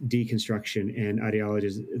about deconstruction and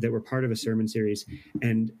ideologies that were part of a sermon series.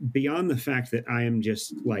 And beyond the fact that I am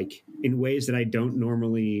just like in ways that I don't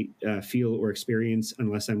normally feel or experience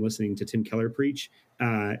unless I'm listening to Tim Keller preach,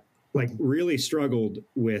 like really struggled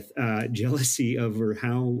with jealousy over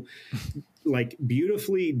how like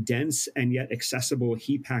beautifully dense and yet accessible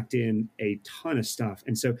he packed in a ton of stuff.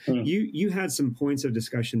 And so you had some points of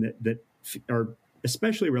discussion that are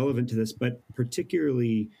especially relevant to this, but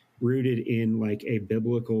particularly rooted in like a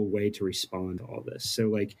biblical way to respond to all this. So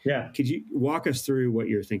like, could you walk us through what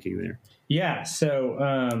you're thinking there? Yeah. So,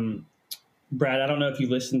 Brad, I don't know if you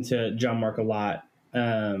listen to John Mark a lot,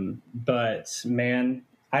 but man,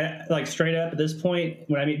 I like straight up at this point,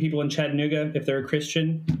 when I meet people in Chattanooga, if they're a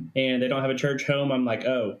Christian and they don't have a church home, I'm like,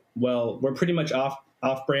 oh, well, we're pretty much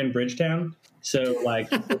off-brand Bridgetown. So like,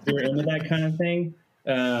 if you're into that kind of thing.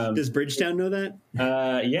 Does Bridgetown know that?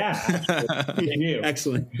 Yeah, actually, they do.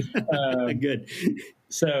 Excellent. Good.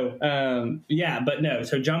 So, yeah, but no.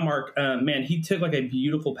 So John Mark, man, he took like a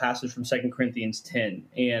beautiful passage from 2 Corinthians 10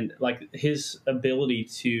 and like his ability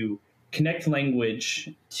to connect language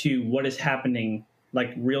to what is happening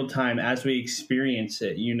like real time as we experience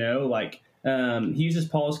it, you know, like he uses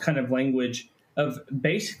Paul's kind of language of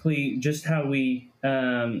basically just how we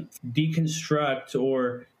deconstruct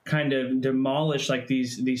or kind of demolish like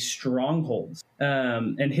these strongholds.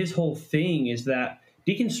 And his whole thing is that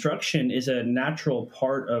deconstruction is a natural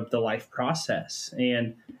part of the life process,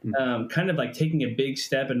 and kind of like taking a big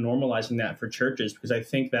step and normalizing that for churches, because I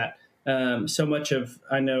think that so much of,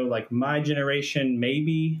 I know like my generation,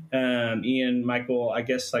 maybe Ian, Michael, I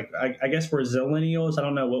guess like I guess we're zillennials. I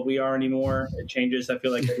don't know what we are anymore. It changes, I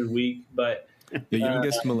feel like, every week, but the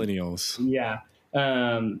youngest millennials. Yeah.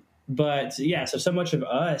 But yeah, so much of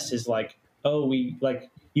us is like, oh, we like,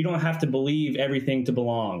 you don't have to believe everything to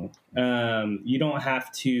belong. You don't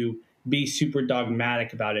have to be super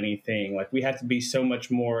dogmatic about anything. Like, we have to be so much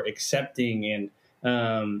more accepting and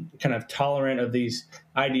kind of tolerant of these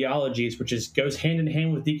ideologies, which goes hand in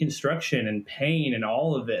hand with deconstruction and pain and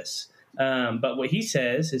all of this. But what he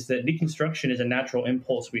says is that deconstruction is a natural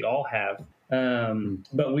impulse we all have.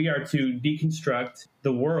 But we are to deconstruct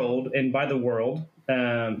the world, and by the world,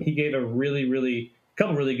 he gave a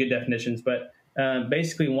couple really good definitions, but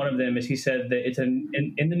basically one of them is, he said that it's in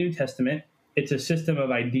the New Testament, it's a system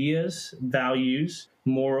of ideas, values,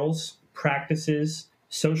 morals, practices,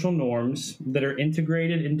 social norms that are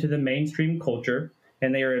integrated into the mainstream culture,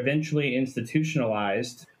 and they are eventually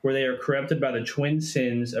institutionalized, where they are corrupted by the twin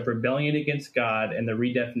sins of rebellion against God and the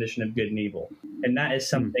redefinition of good and evil. And that is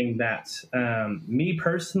something that me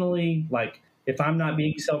personally, like, if I'm not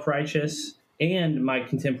being self-righteous, and my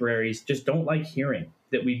contemporaries just don't like hearing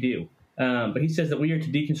that we do. But he says that we are to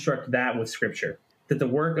deconstruct that with Scripture, that the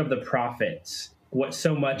work of the prophets, what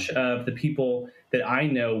so much of the people that I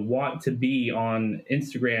know want to be on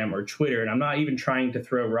Instagram or Twitter, and I'm not even trying to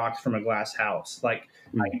throw rocks from a glass house. Like,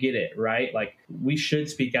 I get it, right? Like, we should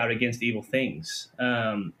speak out against evil things.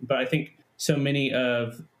 But I think so many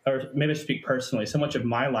of, or maybe I speak personally, so much of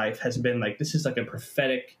my life has been like, this is like a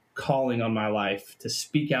prophetic calling on my life to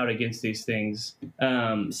speak out against these things.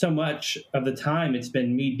 So much of the time it's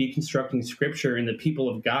been me deconstructing Scripture and the people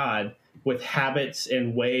of God with habits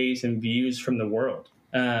and ways and views from the world.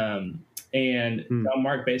 And John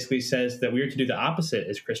Mark basically says that we are to do the opposite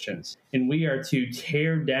as Christians, and we are to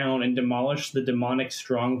tear down and demolish the demonic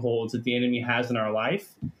strongholds that the enemy has in our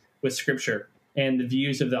life with Scripture and the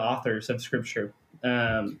views of the authors of Scripture.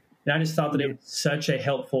 And I just thought that it was such a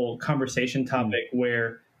helpful conversation topic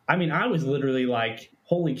where, I mean, I was literally like,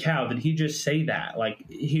 holy cow, did he just say that? Like,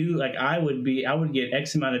 I would get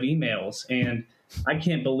X amount of emails, and I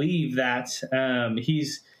can't believe that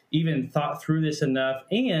he's even thought through this enough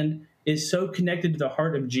and is so connected to the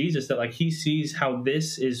heart of Jesus that like he sees how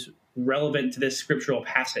this is relevant to this scriptural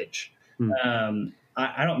passage.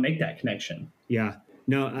 I don't make that connection. Yeah,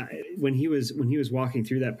 no. When he was walking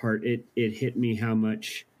through that part, it hit me how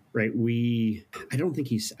much. Right. I don't think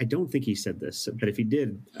he said this, but if he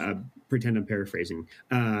did, pretend I'm paraphrasing.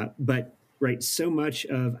 But right. So much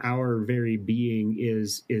of our very being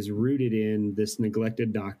is rooted in this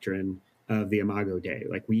neglected doctrine of the Imago Dei.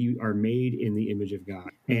 Like, we are made in the image of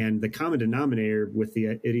God, and the common denominator with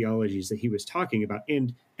the ideologies that he was talking about.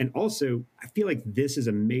 And also, I feel like this is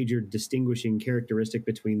a major distinguishing characteristic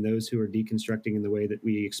between those who are deconstructing in the way that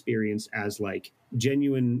we experience as like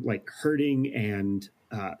genuine, like hurting and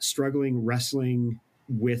struggling, wrestling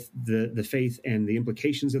with the faith and the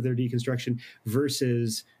implications of their deconstruction,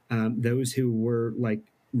 versus those who were like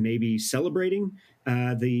maybe celebrating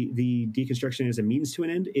the deconstruction as a means to an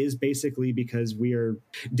end, is basically because we are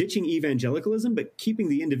ditching evangelicalism but keeping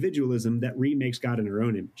the individualism that remakes God in our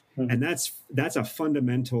own image. And that's a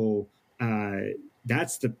fundamental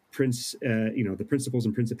that's the the principles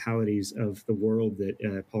and principalities of the world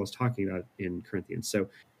that Paul is talking about in Corinthians. So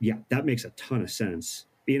yeah, that makes a ton of sense.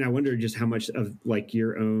 I wonder just how much of like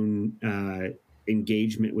your own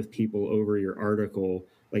engagement with people over your article,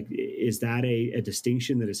 like, is that a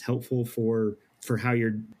distinction that is helpful for how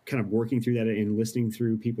you're kind of working through that and listening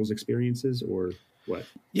through people's experiences, or what?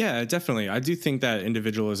 Yeah, definitely. I do think that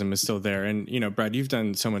individualism is still there. And, Brad, you've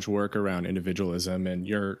done so much work around individualism, and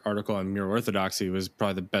your article on mere orthodoxy was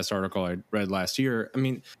probably the best article I read last year. I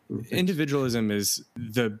mean, individualism is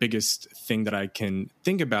the biggest thing that I can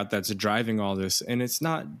think about that's driving all this. And it's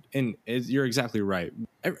not, and you're exactly right.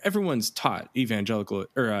 Everyone's taught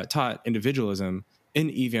taught individualism in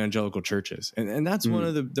evangelical churches. And that's one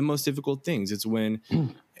of the most difficult things. It's when,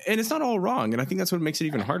 and it's not all wrong. And I think that's what makes it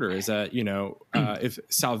even harder is that, if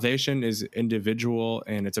salvation is individual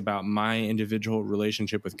and it's about my individual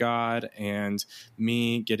relationship with God and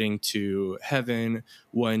me getting to heaven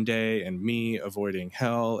one day and me avoiding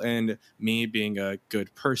hell and me being a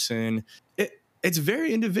good person, it's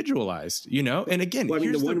very individualized, And again, well, I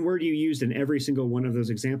mean, the one word you used in every single one of those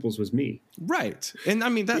examples was me. Right. And I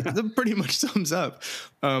mean, that pretty much sums up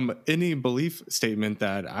any belief statement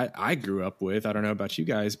that I grew up with. I don't know about you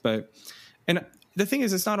guys, and the thing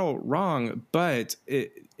is, it's not all wrong, but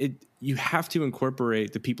you have to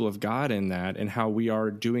incorporate the people of God in that and how we are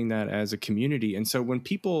doing that as a community. And so when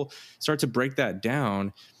people start to break that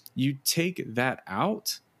down, you take that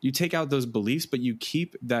out. You take out those beliefs, but you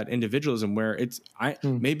keep that individualism where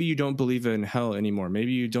maybe you don't believe in hell anymore.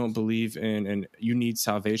 Maybe you don't believe in you need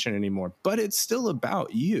salvation anymore, but it's still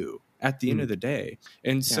about you at the end of the day.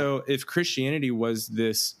 And so if Christianity was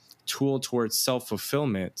this tool towards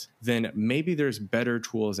self-fulfillment, then maybe there's better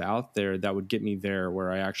tools out there that would get me there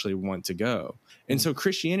where I actually want to go. And so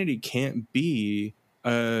Christianity can't be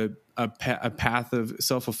a path of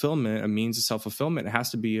self-fulfillment, a means of self-fulfillment. It has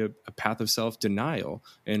to be a path of self-denial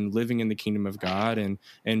and living in the kingdom of God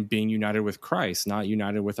and being united with Christ, not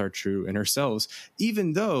united with our true inner selves,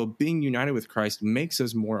 even though being united with Christ makes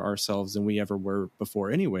us more ourselves than we ever were before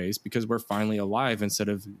anyways, because we're finally alive instead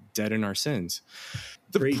of dead in our sins.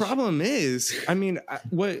 The problem is, I mean,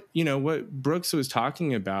 what Brooks was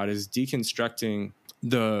talking about is deconstructing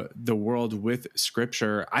the world with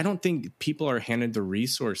scripture. I don't think people are handed the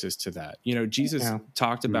resources to that. Jesus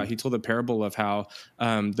talked about, he told the parable of how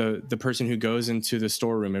the person who goes into the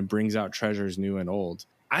storeroom and brings out treasures new and old.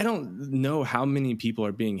 I don't know how many people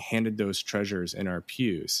are being handed those treasures in our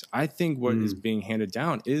pews. I think what is being handed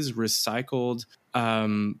down is recycled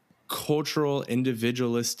cultural,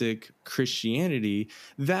 individualistic Christianity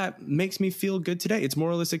that makes me feel good today. It's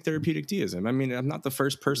moralistic therapeutic deism. I mean, I'm not the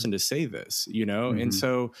first person to say this, And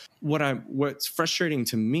so what's frustrating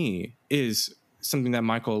to me is something that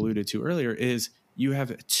Michael alluded to earlier is you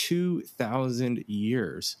have 2,000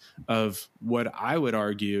 years of what I would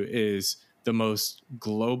argue is the most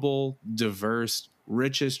global, diverse,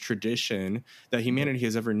 richest tradition that humanity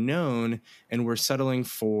has ever known. And we're settling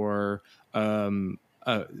for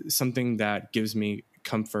something that gives me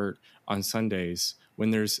comfort on Sundays when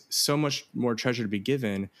there's so much more treasure to be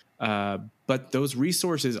given, but those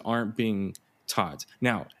resources aren't being taught.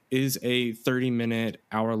 Now, is a 30-minute,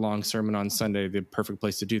 hour-long sermon on Sunday the perfect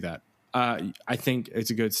place to do that? I think it's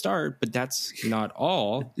a good start, but that's not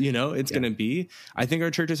all, it's going to be. I think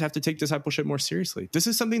our churches have to take discipleship more seriously. This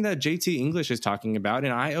is something that JT English is talking about,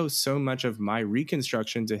 and I owe so much of my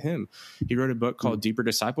reconstruction to him. He wrote a book called Deeper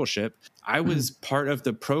Discipleship. I was part of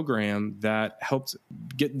the program that helped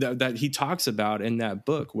get that he talks about in that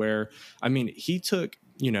book, where, I mean, he took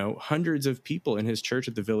hundreds of people in his church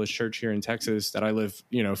at the Village Church here in Texas that I live,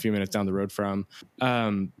 a few minutes down the road from,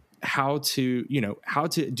 how to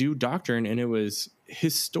do doctrine. And it was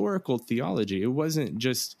historical theology. It wasn't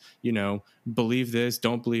just, believe this,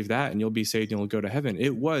 don't believe that, and you'll be saved and you'll go to heaven.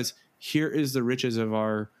 It was, here is the riches of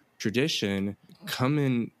our tradition. Come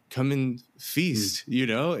and feast,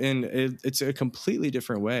 and it's a completely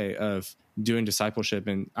different way of doing discipleship.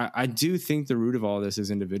 And I do think the root of all this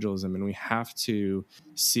is individualism. And we have to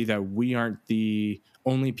see that we aren't the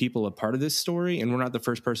only people a part of this story. And we're not the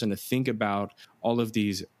first person to think about all of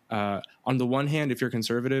these, on the one hand, if you're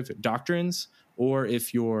conservative, doctrines, or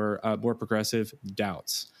if you're more progressive,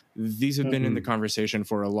 doubts. These have been in the conversation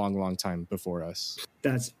for a long, long time before us.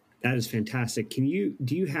 That is fantastic. Do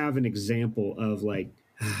you have an example of like,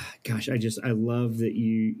 gosh, I love that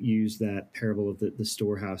you use that parable of the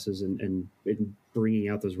storehouses and bringing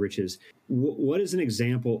out those riches. What is an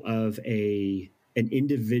example of an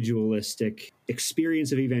individualistic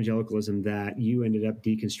experience of evangelicalism that you ended up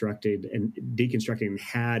deconstructing and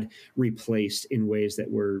had replaced in ways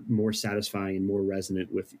that were more satisfying and more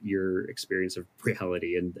resonant with your experience of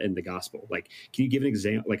reality and the gospel? Like, can you give an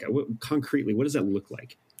example? Like, concretely, what does that look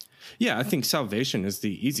like? Yeah, I think salvation is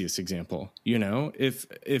the easiest example. You know, if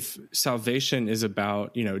salvation is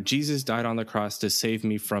about, you know, Jesus died on the cross to save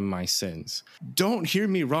me from my sins. Don't hear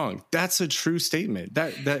me wrong. That's a true statement.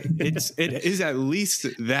 It is at least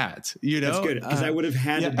that, you know. That's good, because I would have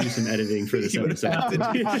had to do some editing for this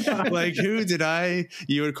episode. Like, who did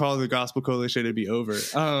you would call the Gospel Coalition to be over.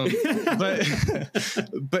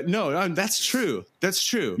 But no, that's true. That's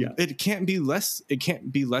true. Yeah. It can't be less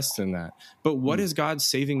than that. But what is God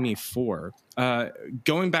saving me for?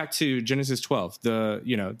 Going back to Genesis 12,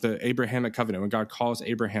 the Abrahamic covenant, when God calls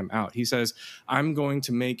Abraham out, he says, I'm going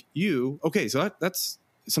to make you, okay, so that's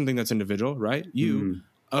something that's individual, right? You,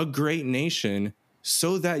 a great nation,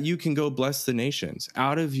 so that you can go bless the nations.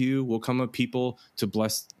 Out of you will come a people to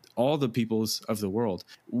bless all the peoples of the world.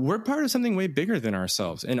 We're part of something way bigger than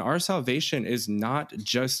ourselves. And our salvation is not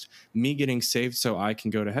just me getting saved so I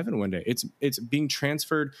can go to heaven one day. It's being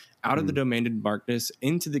transferred out of the domain of darkness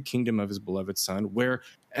into the kingdom of his beloved son, where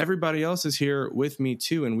everybody else is here with me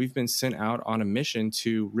too. And we've been sent out on a mission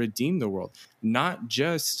to redeem the world, not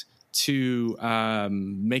just to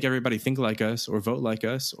make everybody think like us or vote like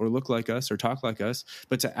us or look like us or talk like us,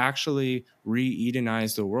 but to actually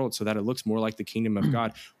re-Edenize the world so that it looks more like the kingdom of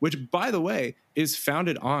God, which, by the way, is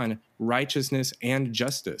founded on righteousness and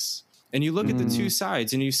justice. And you look at the two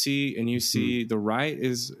sides and you see the right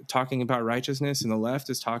is talking about righteousness and the left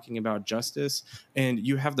is talking about justice. And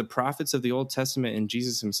you have the prophets of the Old Testament and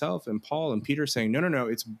Jesus himself and Paul and Peter saying, no,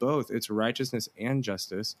 it's both. It's righteousness and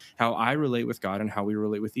justice, how I relate with God and how we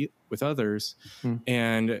relate with others.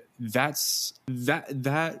 And that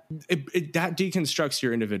deconstructs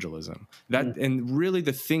your individualism. And really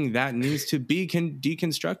the thing that needs to be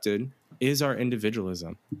deconstructed is our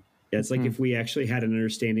individualism. Yeah, it's like if we actually had an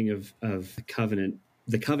understanding of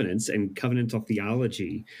the covenants and covenantal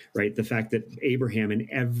theology, right? The fact that Abraham and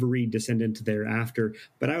every descendant thereafter,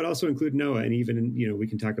 but I would also include Noah, and even, you know, we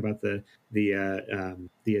can talk about the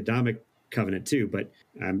Adamic covenant too. But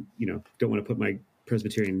don't want to put my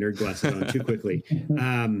Presbyterian nerd glasses on too quickly.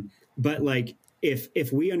 But like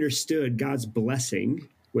if we understood God's blessing,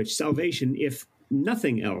 which salvation, if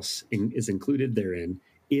nothing else is included therein,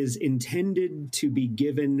 is intended to be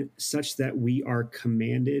given such that we are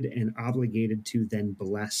commanded and obligated to then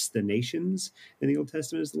bless the nations in the Old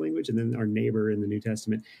Testament is the language, and then our neighbor in the New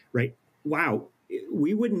Testament, right? Wow.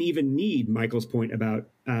 We wouldn't even need Michael's point about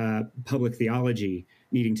public theology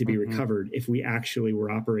needing to be recovered if we actually were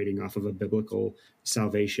operating off of a biblical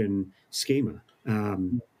salvation schema.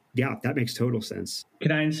 Yeah, that makes total sense.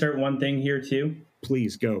 Can I insert one thing here too?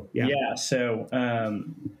 Please go. Yeah. So,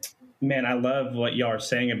 man, I love what y'all are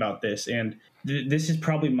saying about this. And this is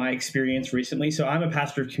probably my experience recently. So I'm a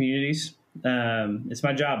pastor of communities. It's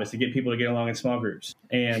my job is to get people to get along in small groups.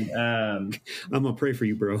 And I'm going to pray for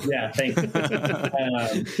you, bro. Yeah, thanks.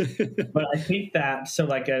 But I think that, so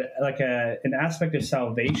like an aspect of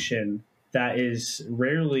salvation that is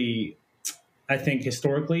rarely, I think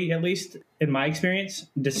historically, at least in my experience,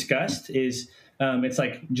 discussed is it's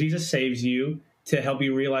like Jesus saves you to help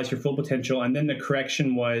you realize your full potential. And then the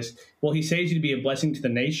correction was, well, he saves you to be a blessing to the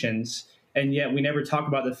nations. And yet we never talk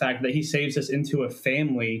about the fact that he saves us into a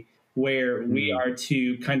family where we are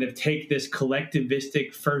to kind of take this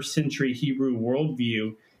collectivistic first century Hebrew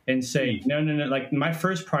worldview and say, no, like my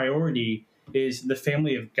first priority is the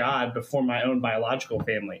family of God before my own biological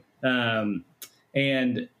family. And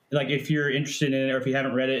like, if you're interested in it, or if you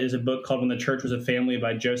haven't read it, is a book called When the Church Was a Family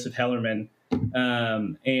by Joseph Hellerman.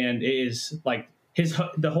 And it is like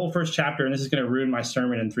the whole first chapter, and this is going to ruin my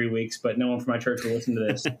sermon in 3 weeks, but no one from my church will listen to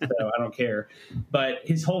this, so I don't care. But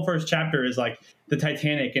his whole first chapter is like the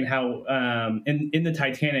Titanic and how in the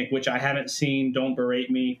Titanic, which I haven't seen, don't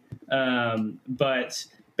berate me, but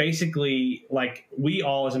basically, like, we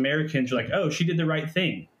all as Americans are like, oh, she did the right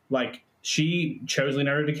thing. Like, she chose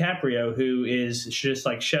Leonardo DiCaprio, who is just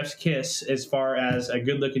like chef's kiss as far as a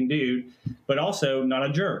good-looking dude, but also not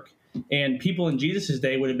a jerk. And people in Jesus's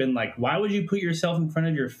day would have been like, why would you put yourself in front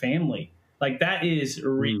of your family? Like, that is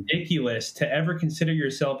ridiculous to ever consider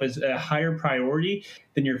yourself as a higher priority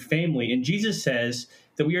than your family. And Jesus says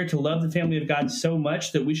that we are to love the family of God so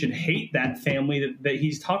much that we should hate that family that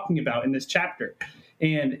he's talking about in this chapter.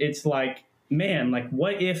 And it's like, man, like,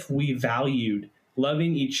 what if we valued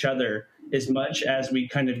loving each other as much as we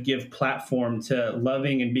kind of give platform to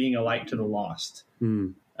loving and being a light to the lost?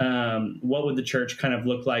 What would the church kind of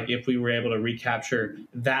look like if we were able to recapture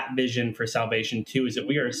that vision for salvation too? Is that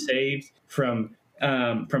we are saved from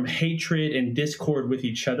hatred and discord with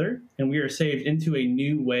each other, and we are saved into a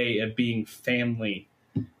new way of being family,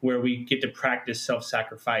 where we get to practice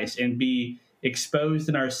self-sacrifice and be exposed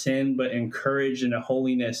in our sin, but encouraged in a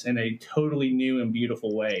holiness in a totally new and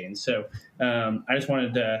beautiful way. And so I just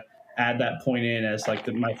wanted to add that point in as like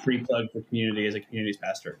my free plug for community as a communities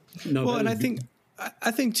pastor. No, well, and I think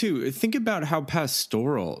too, think about how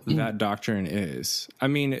pastoral that doctrine is. I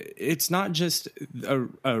mean, it's not just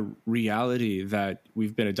a reality that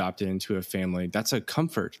we've been adopted into a family. That's a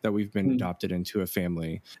comfort that we've been adopted into a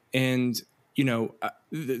family. And, you know,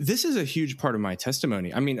 this is a huge part of my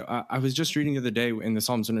testimony. I mean, I was just reading the other day in the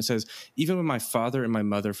Psalms when it says, even when my father and my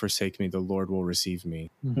mother forsake me, the Lord will receive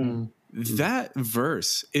me. Mm-hmm. That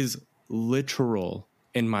verse is literal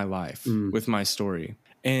in my life with my story.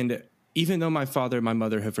 And even though my father and my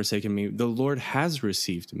mother have forsaken me, the Lord has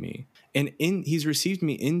received me. And he's received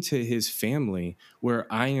me into his family where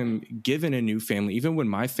I am given a new family, even when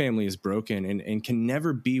my family is broken and can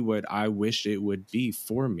never be what I wish it would be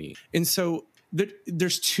for me. And so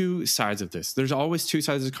there's two sides of this. There's always two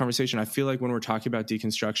sides of the conversation. I feel like when we're talking about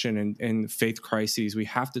deconstruction and faith crises, we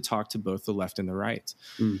have to talk to both the left and the right.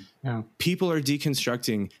 Yeah. People are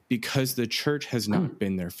deconstructing because the church has not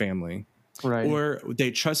been their family. Right. Or they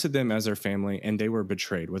trusted them as their family and they were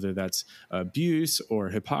betrayed, whether that's abuse or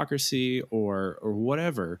hypocrisy or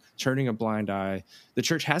whatever, turning a blind eye. The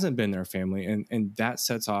church hasn't been their family, and that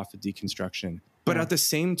sets off a deconstruction. But at the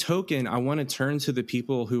same token, I want to turn to the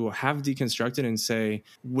people who have deconstructed and say,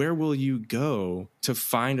 where will you go to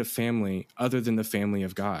find a family other than the family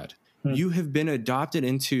of God? You have been adopted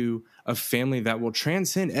into a family that will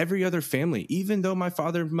transcend every other family. Even though my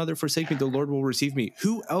father and mother forsake me, the Lord will receive me.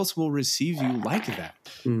 Who else will receive you like that?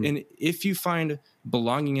 And if you find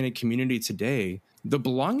belonging in a community today, the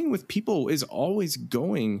belonging with people is always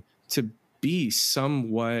going to be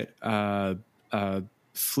somewhat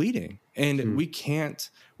fleeting. And we can't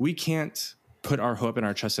put our hope and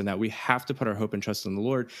our trust in that. We have to put our hope and trust in the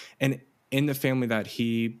Lord. And in the family that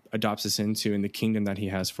he adopts us into, in the kingdom that he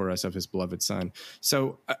has for us of his beloved son.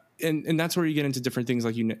 So, and that's where you get into different things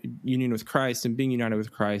like union with Christ and being united with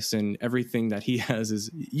Christ, and everything that he has is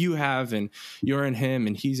you have, and you're in him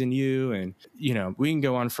and he's in you. And, you know, we can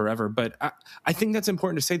go on forever, but I think that's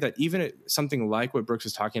important to say that even at something like what Brooks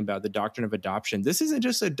was talking about, the doctrine of adoption, this isn't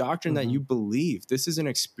just a doctrine that you believe. This is an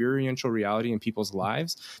experiential reality in people's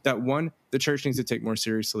lives that the church needs to take more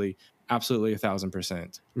seriously. Absolutely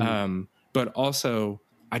 1,000%. But also,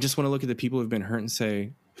 I just want to look at the people who've been hurt and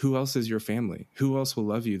say, who else is your family? Who else will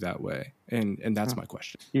love you that way? And that's my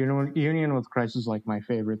question. Union with Christ is like my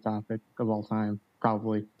favorite topic of all time,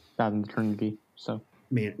 probably that and eternity. So,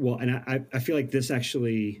 man, well, and I feel like this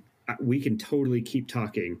actually, we can totally keep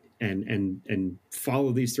talking and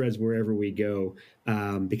follow these threads wherever we go,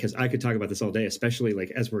 because I could talk about this all day, especially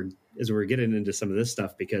like as we're getting into some of this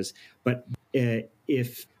stuff.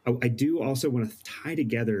 If I do also want to tie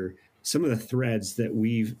together some of the threads that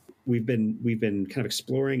we've been kind of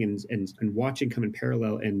exploring and watching come in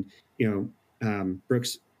parallel. And, you know,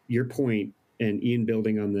 Brooks, your point and Ian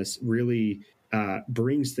building on this really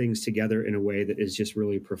brings things together in a way that is just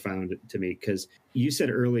really profound to me. Because you said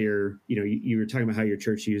earlier, you know, you were talking about how your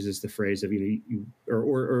church uses the phrase of, you know,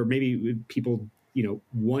 or maybe people, you know,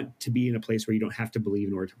 want to be in a place where you don't have to believe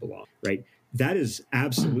in order to belong, right? That is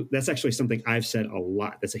that's actually something I've said a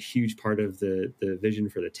lot. That's a huge part of the vision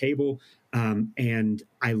for the table. And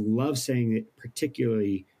I love saying it,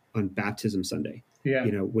 particularly on Baptism Sunday. Yeah.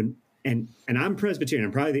 You know, and I'm Presbyterian.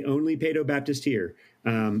 I'm probably the only Paedo Baptist here.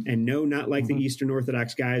 And no, not like the Eastern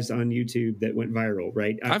Orthodox guys on YouTube that went viral,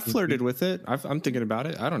 right? I've flirted with it. I'm thinking about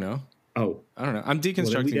it. I don't know. Oh, I don't know. I'm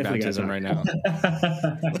deconstructing baptism right now.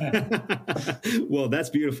 Well, that's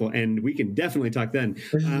beautiful. And we can definitely talk then.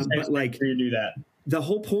 But like, you do that. The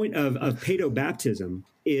whole point of Paedo baptism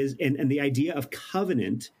is, and the idea of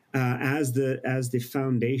covenant as the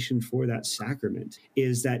foundation for that sacrament,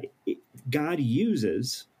 is that God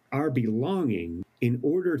uses our belonging in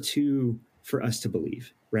order for us to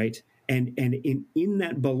believe, right? And in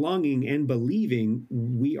that belonging and believing,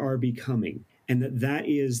 we are becoming. And that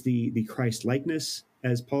is the Christ likeness,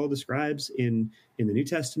 as Paul describes in the New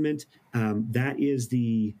Testament. That is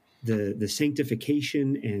the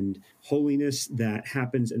sanctification and holiness that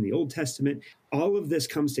happens in the Old Testament. All of this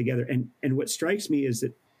comes together. And what strikes me is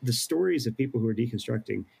that the stories of people who are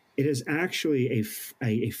deconstructing, it is actually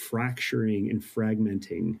a fracturing and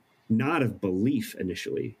fragmenting, not of belief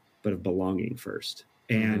initially, but of belonging first.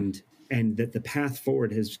 And that the path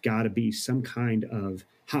forward has got to be some kind of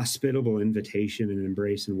hospitable invitation and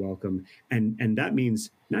embrace and welcome. And that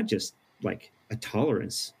means not just like a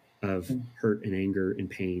tolerance of hurt and anger and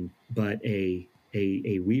pain, but a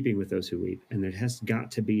weeping with those who weep. And there has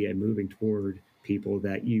got to be a moving toward people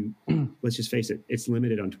that let's just face it, it's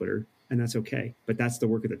limited on Twitter, and that's okay. But that's the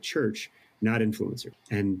work of the church not influencer.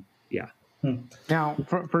 And yeah. Now,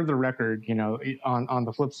 for the record, on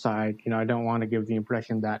the flip side, I don't want to give the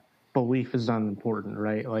impression that belief is unimportant,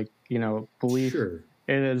 right? Like, belief, Sure.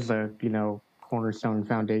 it is a, cornerstone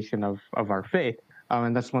foundation of our faith.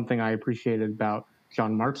 And that's one thing I appreciated about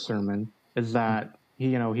John Mark's sermon is that,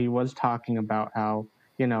 he was talking about how,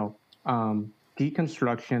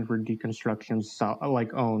 deconstruction for deconstruction's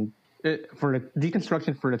for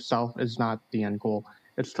deconstruction for itself is not the end goal.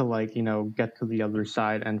 It's to get to the other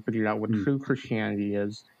side and figure out what true Christianity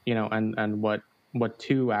is, and what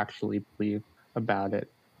to actually believe about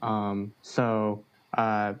it. Anyway,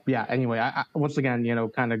 I once again,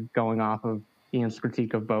 kind of going off of Ian's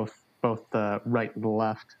critique of both the right and the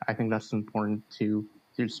left, I think that's important to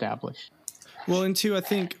establish. Well, and two, I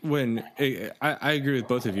think I agree with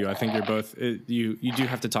both of you. I think you're both you do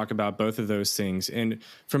have to talk about both of those things. And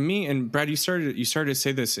for me, and Brad, you started to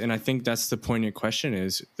say this, and I think that's the poignant question.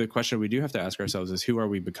 Is the question we do have to ask ourselves is who are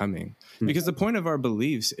we becoming? Because the point of our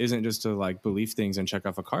beliefs isn't just to believe things and check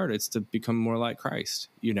off a card. It's to become more like Christ,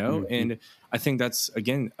 And I think that's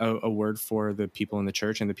again a word for the people in the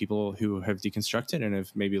church and the people who have deconstructed and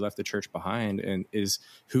have maybe left the church behind. And is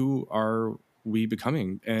who are we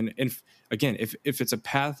becoming? And if it's a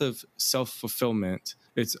path of self-fulfillment,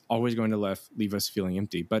 it's always going to leave us feeling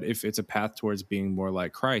empty. But if it's a path towards being more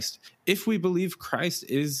like Christ, if we believe Christ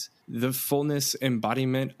is the fullness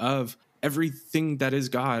embodiment of everything that is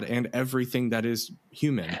God and everything that is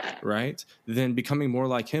human, right? Then becoming more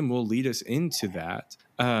like him will lead us into that.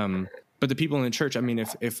 But the people in the church, I mean,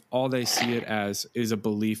 if all they see it as is a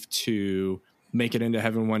belief to make it into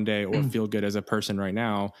heaven one day or feel good as a person right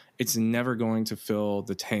now, it's never going to fill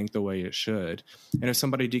the tank the way it should. And if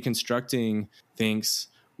somebody deconstructing thinks,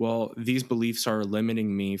 well, these beliefs are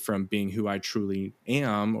limiting me from being who I truly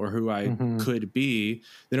am or who I could be,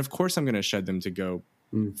 then of course I'm going to shed them to go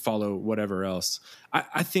follow whatever else.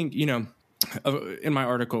 I think, in my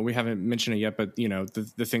article, we haven't mentioned it yet, but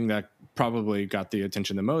the thing that probably got the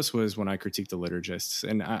attention the most was when I critiqued the liturgists.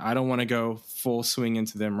 And I don't want to go full swing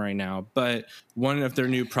into them right now, but one of their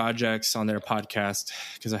new projects on their podcast,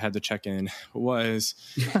 because I had to check in, was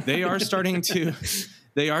they are starting to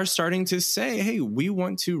say, hey, we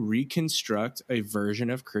want to reconstruct a version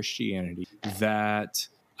of Christianity that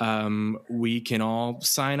we can all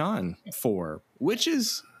sign on for, which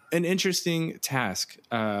is an interesting task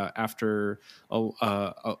after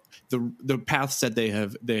the paths that they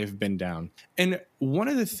have been down. And one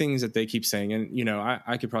of the things that they keep saying, and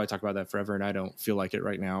I could probably talk about that forever, and I don't feel like it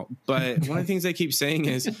right now. But one of the things they keep saying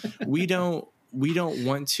is we don't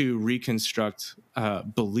want to reconstruct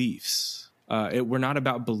beliefs. We're not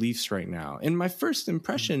about beliefs right now. And my first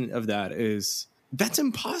impression of that is that's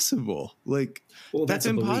impossible. That's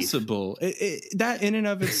impossible. That in and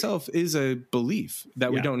of itself is a belief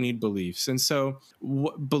that we don't need beliefs. And so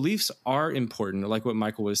beliefs are important, like what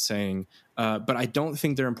Michael was saying. But I don't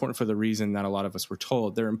think they're important for the reason that a lot of us were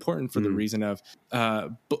told. They're important for the reason of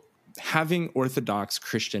having orthodox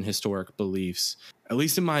Christian historic beliefs, at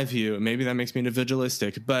least in my view. Maybe that makes me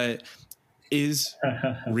individualistic, but is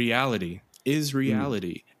reality.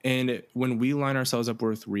 And when we line ourselves up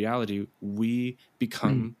with reality, we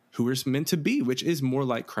become who we're meant to be, which is more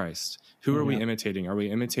like Christ. Who are we imitating? Are we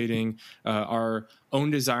imitating our own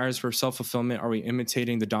desires for self-fulfillment? Are we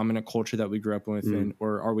imitating the dominant culture that we grew up with?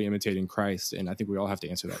 Or are we imitating Christ? And I think we all have to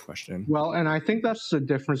answer that question. Well, and I think that's the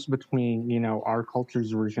difference between, our culture's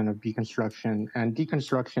version of deconstruction and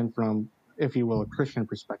deconstruction from, if you will, a Christian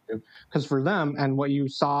perspective. Because for them, and what you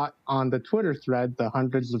saw on the Twitter thread, the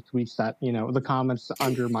hundreds of tweets that, the comments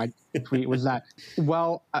under my tweet was that,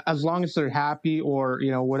 well, as long as they're happy or,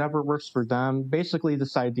 whatever works for them, basically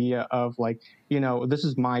this idea of this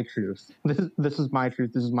is my truth. This is my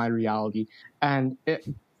truth. This is my reality. And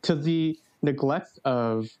to the neglect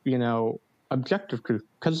of, objective truth,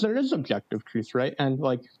 because there is objective truth, right? And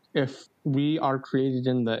if we are created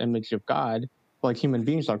in the image of God, like human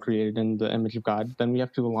beings are created in the image of God, then we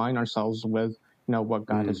have to align ourselves with, what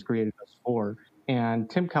God has created us for. And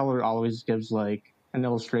Tim Keller always gives an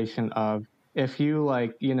illustration of if you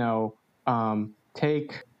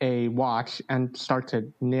take a watch and start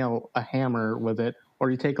to nail a hammer with it, or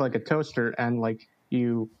you take a toaster and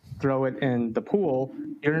you throw it in the pool,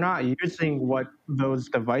 you're not using what those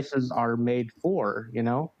devices are made for,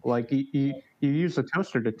 you use a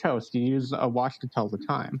toaster to toast, you use a watch to tell the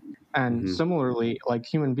time. And similarly,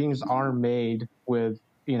 human beings are made with,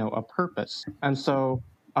 a purpose. And so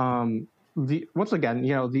once again,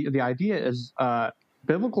 the idea is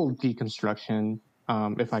biblical deconstruction,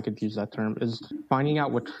 if I could use that term, is finding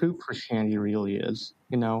out what true Christianity really is.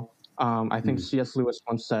 I think C.S. Lewis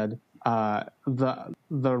once said,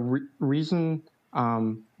 reason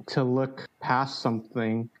to look past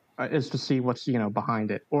something is to see what's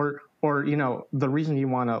behind it, or the reason you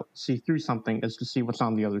want to see through something is to see what's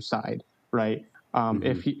on the other side, right?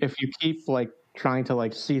 If you keep trying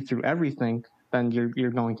to see through everything, then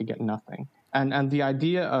you're going to get nothing. And the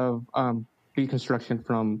idea of deconstruction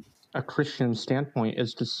from a Christian standpoint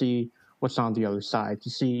is to see what's on the other side, to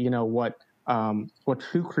see what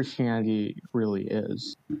true Christianity really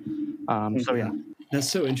is. So yeah, that's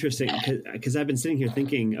so interesting because I've been sitting here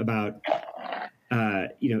thinking about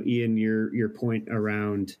Ian, your point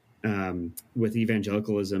around with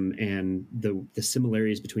evangelicalism and the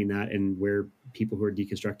similarities between that and where people who are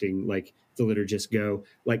deconstructing the liturgists go.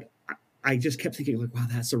 I just kept thinking wow,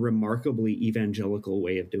 that's a remarkably evangelical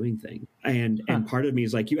way of doing things. And part of me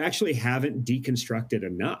is you actually haven't deconstructed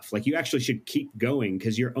enough. You actually should keep going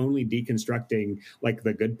because you're only deconstructing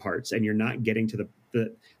the good parts and you're not getting to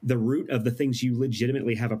the root of the things you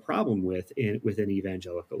legitimately have a problem with within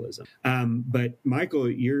evangelicalism. But Michael,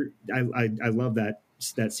 I love that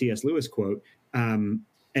C.S. Lewis quote. And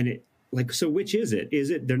it so which is it? Is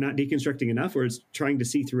it they're not deconstructing enough, or it's trying to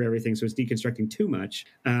see through everything, so it's deconstructing too much?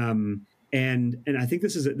 And I think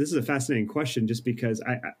this is a fascinating question, just because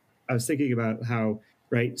I was thinking about how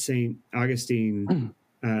St. Augustine,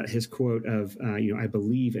 his quote of I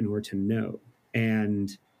believe in order to know,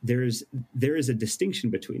 and there is a distinction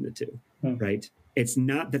between the two, right? It's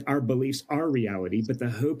not that our beliefs are reality, but the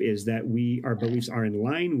hope is that our beliefs are in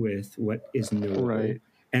line with what is knowable. Right.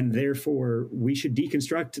 And therefore, we should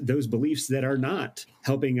deconstruct those beliefs that are not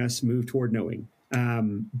helping us move toward knowing.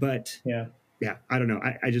 But I don't know.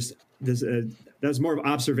 That was more of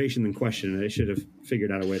observation than question, and I should have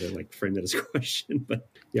figured out a way to frame that as a question. But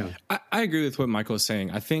yeah, I agree with what Michael is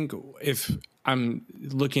saying. I think if I'm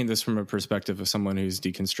looking at this from a perspective of someone who's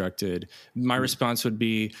deconstructed, my response would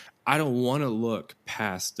be, I don't want to look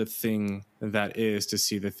past the thing that is to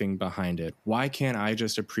see the thing behind it. Why can't I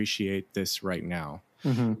just appreciate this right now?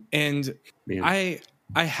 Mm-hmm. And I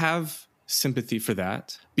have sympathy for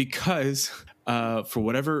that because for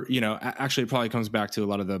whatever, actually it probably comes back to a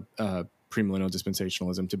lot of the premillennial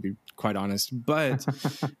dispensationalism, to be quite honest, but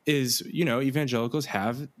evangelicals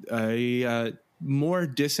have a more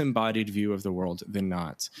disembodied view of the world than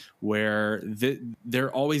not, where there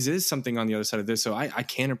always is something on the other side of this. So I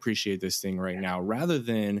can appreciate this thing right now rather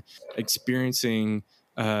than experiencing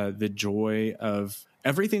the joy of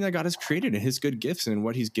everything that God has created and his good gifts and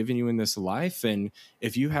what he's given you in this life. And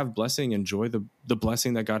if you have blessing, enjoy the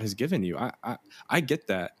blessing that God has given you. I get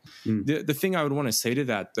that. The thing I would want to say to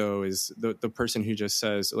that, though, is the person who just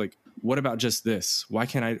says, what about just this? Why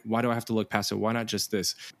do I have to look past it? Why not just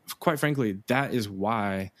this? Quite frankly, that is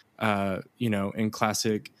why, in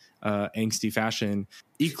classic angsty fashion,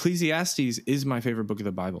 Ecclesiastes is my favorite book of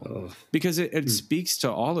the Bible because it speaks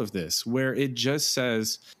to all of this, where it just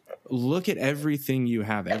says, look at everything you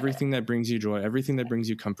have, everything that brings you joy, everything that brings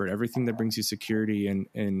you comfort, everything that brings you security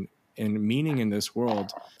and meaning in this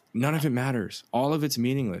world. None of it matters. All of it's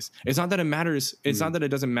meaningless. It's not that it matters. It's not that it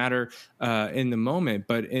doesn't matter in the moment,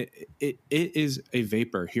 but it is a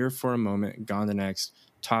vapor, here for a moment, gone the next,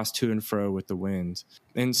 tossed to and fro with the wind.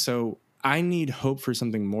 And so I need hope for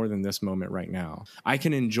something more than this moment right now. I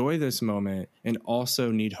can enjoy this moment and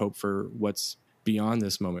also need hope for what's beyond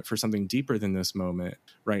this moment, for something deeper than this moment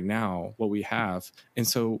right now, what we have. And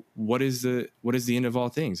so what is the end of all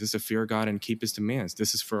things? It's to fear God and keep his commands.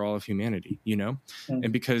 This is for all of humanity,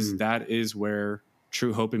 and because that is where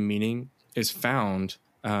true hope and meaning is found.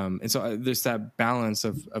 And so there's that balance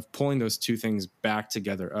of pulling those two things back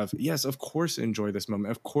together of, yes, of course, enjoy this moment.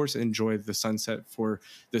 Of course, enjoy the sunset for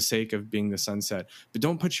the sake of being the sunset, but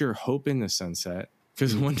don't put your hope in the sunset,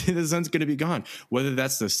 because one day the sun's going to be gone, whether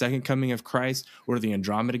that's the second coming of Christ or the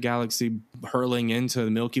Andromeda galaxy hurling into the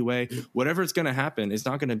Milky Way. Whatever it's going to happen, it's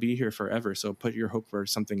not going to be here forever. So put your hope for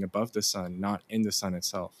something above the sun, not in the sun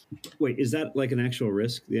itself. Wait, is that an actual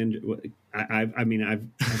risk? I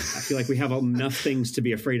feel like we have enough things to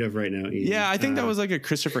be afraid of right now, Ian. Yeah, I think that was a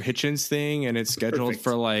Christopher Hitchens thing, and it's scheduled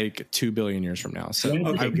for 2 billion years from now. So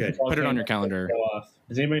good. Put it on your calendar.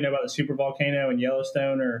 Does anybody know about the super volcano in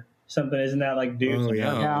Yellowstone or something? Isn't that dude? Oh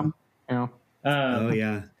yeah.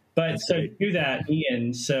 But that's so great. Do that,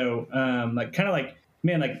 Ian. So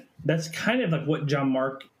that's kind of what John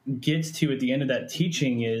Mark gets to at the end of that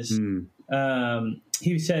teaching is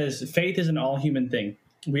he says faith is an all human thing.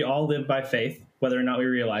 We all live by faith, whether or not we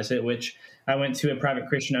realize it, which I went to a private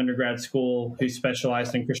Christian undergrad school who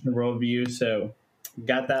specialized in Christian worldview. So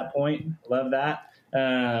got that point. Love that.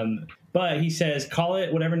 But he says, call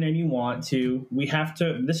it whatever name you want to. We have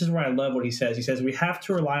to, this is where I love what he says. He says, we have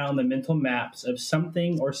to rely on the mental maps of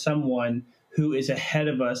something or someone who is ahead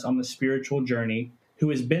of us on the spiritual journey, who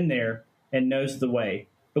has been there and knows the way.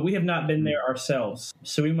 But we have not been there ourselves.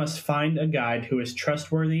 So we must find a guide who is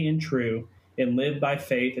trustworthy and true and live by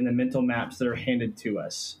faith in the mental maps that are handed to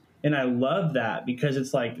us. And I love that because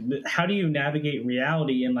it's like, how do you navigate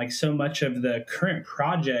reality? And like so much of the current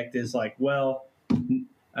project is like, well,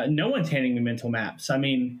 no one's handing me mental maps. I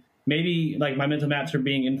mean, maybe like my mental maps are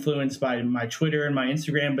being influenced by my Twitter and my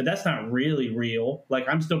Instagram, but that's not really real. Like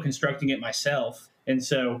I'm still constructing it myself. And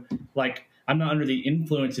so like, I'm not under the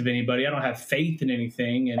influence of anybody. I don't have faith in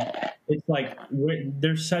anything. And it's like,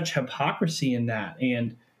 there's such hypocrisy in that.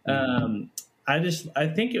 And, I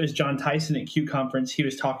think it was John Tyson at Q Conference. He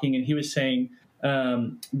was talking and he was saying,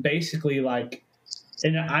 basically like,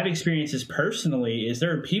 and I've experienced this personally, is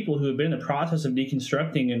there are people who have been in the process of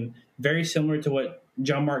deconstructing, and very similar to what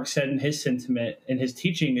John Mark said in his sentiment and his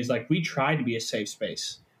teaching is like, we try to be a safe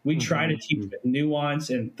space. We try to teach with nuance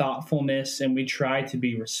and thoughtfulness, and we try to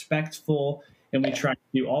be respectful, and we try to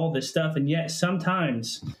do all this stuff. And yet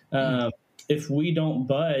sometimes if we don't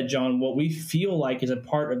budge on what we feel like is a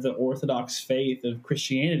part of the Orthodox faith of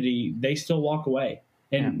Christianity, they still walk away.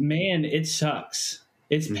 And man, it sucks.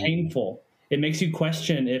 It's painful. It makes you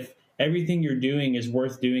question if everything you're doing is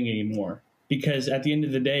worth doing anymore. Because at the end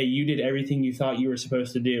of the day, you did everything you thought you were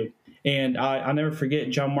supposed to do. And I'll never forget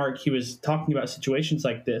John Mark, he was talking about situations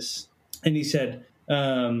like this. And he said,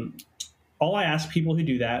 all I ask people who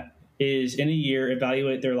do that is in a year,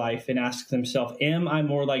 evaluate their life and ask themselves, am I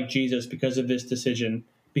more like Jesus because of this decision?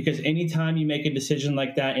 Because anytime you make a decision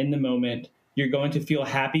like that in the moment, you're going to feel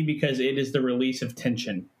happy because it is the release of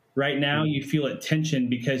tension. Right now, you feel at tension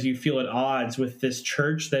because you feel at odds with this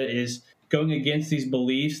church that is going against these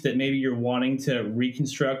beliefs that maybe you're wanting to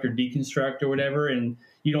reconstruct or deconstruct or whatever. And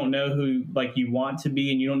you don't know who like you want to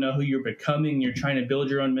be, and you don't know who you're becoming. You're trying to build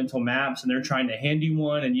your own mental maps, and they're trying to hand you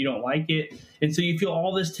one, and you don't like it. And so you feel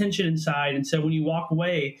all this tension inside. And so when you walk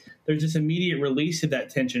away, there's this immediate release of that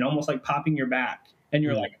tension, almost like popping your back. And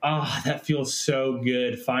you're like, that feels so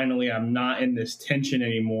good. Finally, I'm not in this tension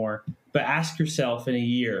anymore. But ask yourself in a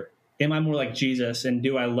year, am I more like Jesus? And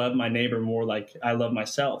do I love my neighbor more like I love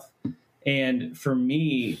myself? And for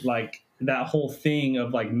me, like that whole thing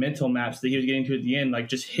of like mental maps that he was getting to at the end, like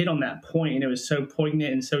just hit on that point. And it was so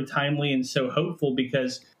poignant and so timely and so hopeful,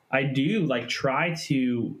 because I do like try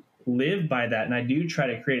to live by that. And I do try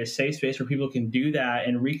to create a safe space where people can do that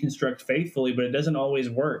and reconstruct faithfully, but it doesn't always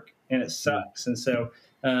work and it sucks. And so,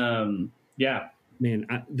 man,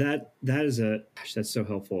 that's so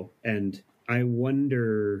helpful. And I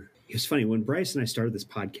wonder, it was funny when Bryce and I started this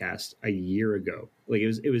podcast a year ago, like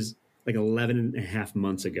it was like 11 and a half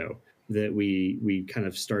months ago that we kind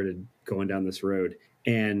of started going down this road.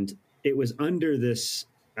 And it was under this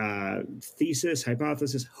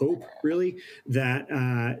hypothesis, hope, really, that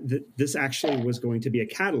this actually was going to be a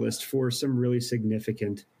catalyst for some really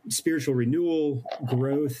significant spiritual renewal,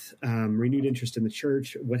 growth, renewed interest in the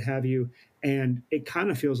church, what have you. And it kind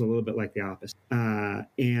of feels a little bit like the opposite.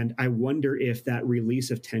 And I wonder if that release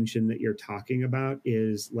of tension that you're talking about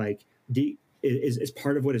is like is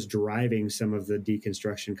part of what is driving some of the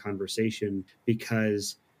deconstruction conversation,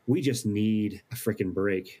 because we just need a freaking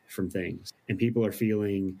break from things, and people are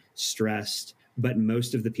feeling stressed. But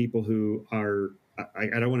most of the people who are,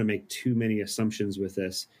 I don't want to make too many assumptions with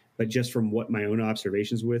this, but just from what my own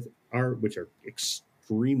observations which are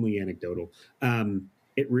extremely anecdotal,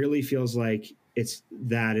 it really feels like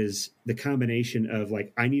that is the combination of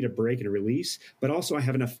like, I need a break and a release, but also I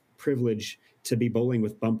have enough privilege to be bowling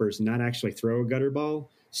with bumpers and not actually throw a gutter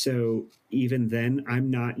ball. So even then,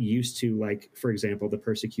 I'm not used to, like, for example, the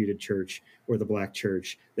persecuted church or the Black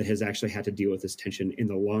church that has actually had to deal with this tension in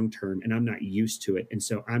the long term, and I'm not used to it. And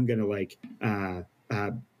so I'm going to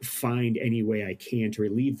find any way I can to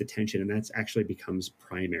relieve the tension, and that's actually becomes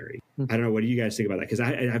primary. I don't know. What do you guys think about that? Because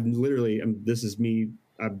I'm literally, this is me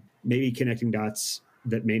maybe connecting dots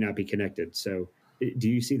that may not be connected. So do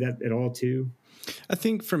you see that at all too? I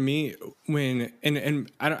think for me, when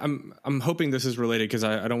I'm hoping this is related, because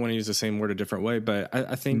I don't want to use the same word a different way, but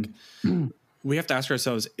I think we have to ask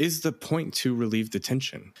ourselves: is the point to relieve the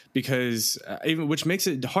tension? Because which makes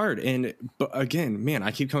it hard. But again, man, I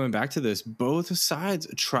keep coming back to this. Both sides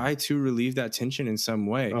try to relieve that tension in some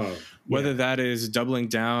way, whether that is doubling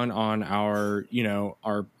down on our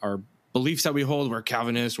beliefs that we hold. We're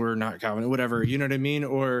Calvinist, we're not Calvinist, whatever. You know what I mean?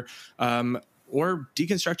 Or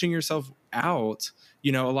deconstructing yourself out. A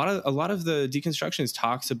lot of the deconstructions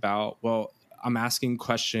talks about, well, I'm asking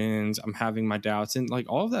questions, I'm having my doubts, and like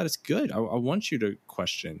all of that is good. I want you to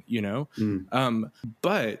question,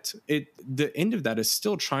 but the end of that is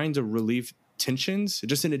still trying to relieve tensions,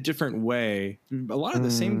 just in a different way, a lot of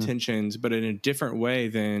the same tensions, but in a different way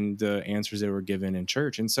than the answers they were given in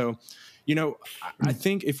church. And so, I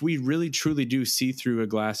think if we really truly do see through a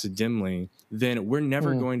glass dimly, then we're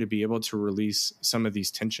never going to be able to release some of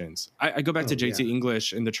these tensions. I go back to JT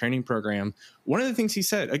English in the training program. One of the things he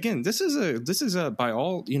said, again, this is a by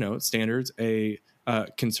all standards, a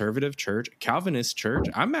conservative church, Calvinist church.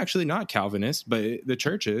 I'm actually not Calvinist, but the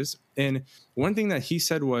church is. And one thing that he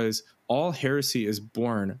said was, all heresy is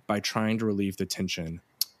born by trying to relieve the tension.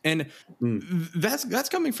 And that's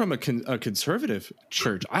coming from a conservative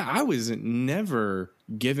church. I was never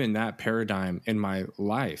given that paradigm in my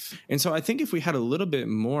life. And so I think if we had a little bit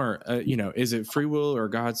more, is it free will or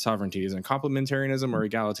God's sovereignty? Is it complementarianism or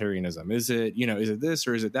egalitarianism? Is it this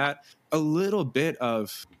or is it that? A little bit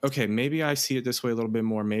of, okay, maybe I see it this way a little bit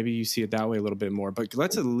more. Maybe you see it that way a little bit more. But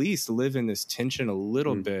let's at least live in this tension a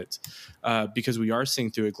little bit because we are seeing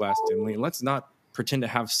through a glass dimly. And let's not pretend to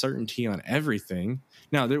have certainty on everything.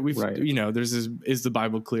 Now there's this, is the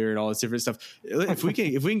Bible clear and all this different stuff. If we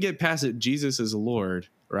can get past it, Jesus is Lord,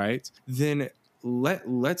 right? Then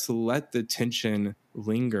let's let the tension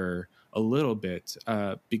linger a little bit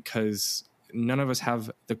because none of us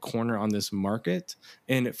have the corner on this market.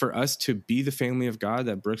 And for us to be the family of God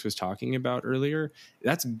that Brooks was talking about earlier,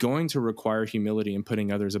 that's going to require humility and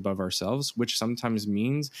putting others above ourselves, which sometimes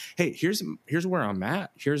means, hey, here's where I'm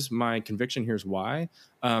at. Here's my conviction. Here's why.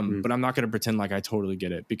 But I'm not going to pretend like I totally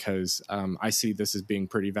get it because I see this as being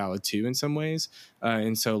pretty valid too in some ways.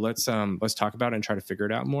 And so let's talk about it and try to figure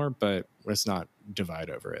it out more, but let's not divide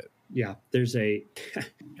over it. Yeah, there's a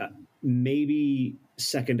maybe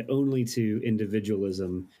second only to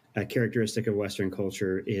individualism, a characteristic of Western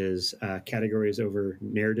culture is categories over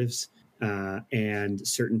narratives and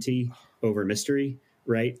certainty over mystery,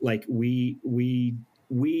 right? Like we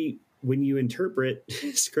when you interpret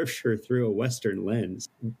scripture through a Western lens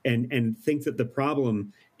and think that the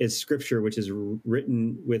problem is scripture, which is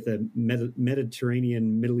written with a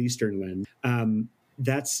Mediterranean, Middle Eastern lens,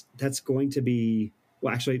 that's going to be,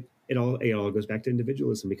 well, actually, it all goes back to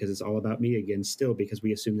individualism because it's all about me again still, because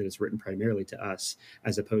we assume that it's written primarily to us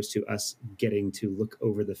as opposed to us getting to look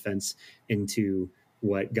over the fence into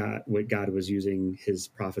what God was using his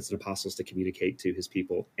prophets and apostles to communicate to his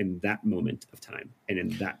people in that moment of time and in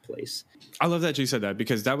that place. I love that you said that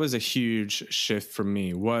because that was a huge shift for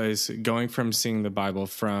me, was going from seeing the Bible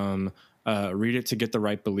from read it to get the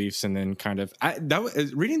right beliefs, and then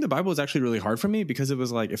reading the Bible was actually really hard for me because it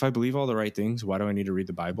was like, if I believe all the right things, why do I need to read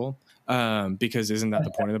the Bible? Because isn't that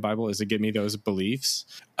the point of the Bible, is to get me those beliefs?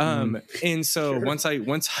 And so sure. once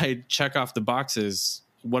I check off the boxes,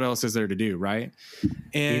 what else is there to do, right?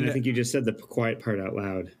 And I think you just said the quiet part out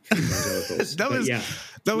loud.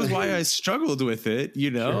 That was why I struggled with it,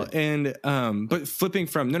 Sure. And but flipping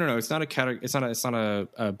from no, it's not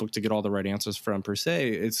a book to get all the right answers from per se.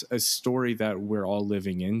 It's a story that we're all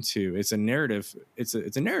living into. It's a narrative. It's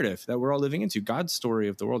a narrative that we're all living into. God's story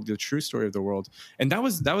of the world, the true story of the world. And that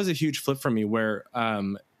was a huge flip for me, where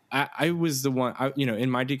I was the one,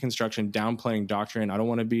 in my deconstruction, downplaying doctrine. I don't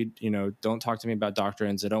want to be, don't talk to me about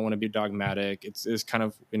doctrines. I don't want to be dogmatic. It's kind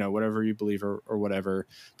of, whatever you believe or whatever.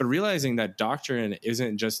 But realizing that doctrine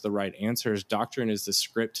isn't just the right answers. Doctrine is the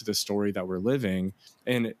script to the story that we're living.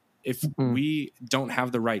 And if we don't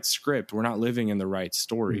have the right script, we're not living in the right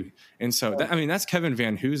story. And so, that's Kevin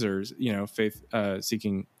Van Hooser's, faith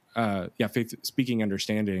speaking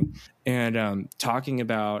understanding, and talking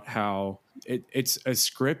about how it's a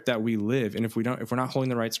script that we live. And if we're not holding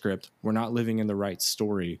the right script, we're not living in the right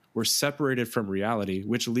story. We're separated from reality,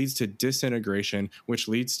 which leads to disintegration, which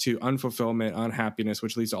leads to unfulfillment, unhappiness,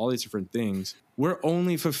 which leads to all these different things. We're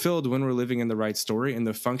only fulfilled when we're living in the right story. And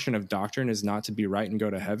the function of doctrine is not to be right and go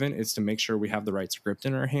to heaven. It's to make sure we have the right script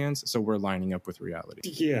in our hands, so we're lining up with reality.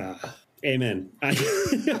 Yeah. Amen.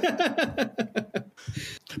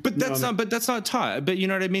 But that's not taught. But you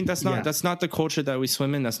know what I mean? That's not the culture that we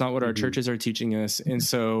swim in. That's not what our churches are teaching us. And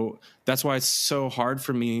so that's why it's so hard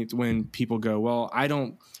for me when people go, well,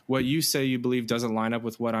 what you say you believe doesn't line up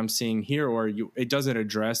with what I'm seeing here, or it doesn't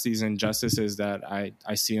address these injustices that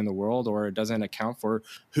I see in the world, or it doesn't account for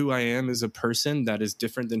who I am as a person that is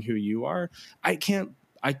different than who you are. I can't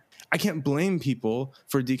blame people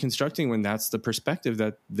for deconstructing when that's the perspective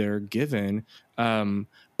that they're given.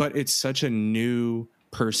 But it's such a new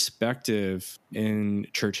perspective in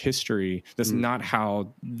church history. That's not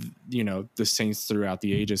how, the saints throughout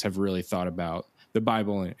the ages have really thought about the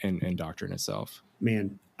Bible and doctrine itself.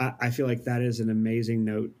 Man, I feel like that is an amazing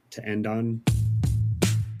note to end on.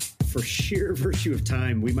 For sheer virtue of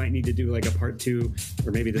time, we might need to do like a part 2,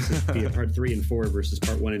 or maybe this would be a part 3 and 4 versus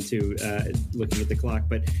part 1 and 2, looking at the clock.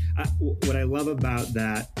 But what I love about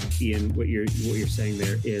that, Ian, what you're saying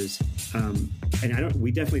there is, and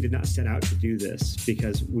we definitely did not set out to do this,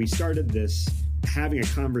 because we started this having a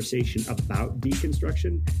conversation about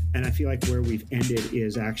deconstruction, and I feel like where we've ended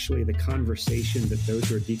is actually the conversation that those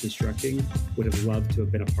who are deconstructing would have loved to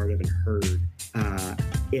have been a part of and heard,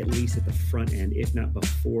 at least at the front end, if not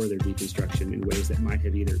before their deconstruction, in ways that might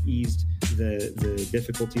have either eased the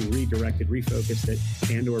difficulty, redirected, refocused it,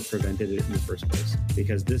 and or prevented it in the first place.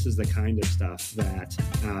 Because this is the kind of stuff that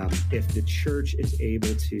if the church is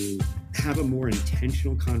able to have a more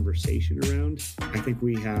intentional conversation around, I think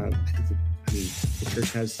the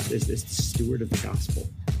church is the steward of the gospel.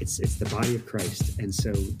 It's the body of Christ, and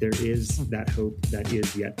so there is that hope that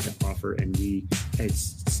is yet to offer, and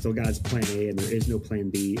it's still God's plan A, and there is no plan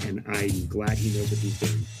B, and I'm glad He knows what He's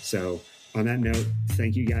doing. So on that note,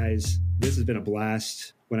 thank you guys. This has been a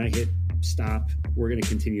blast. When I hit stop, we're going to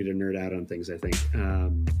continue to nerd out on things, I think.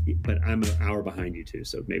 But I'm an hour behind you too,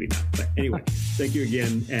 so maybe not. But anyway, thank you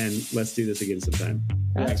again, and let's do this again sometime.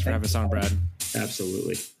 Thanks for having us on, Brad.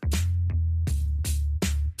 Absolutely.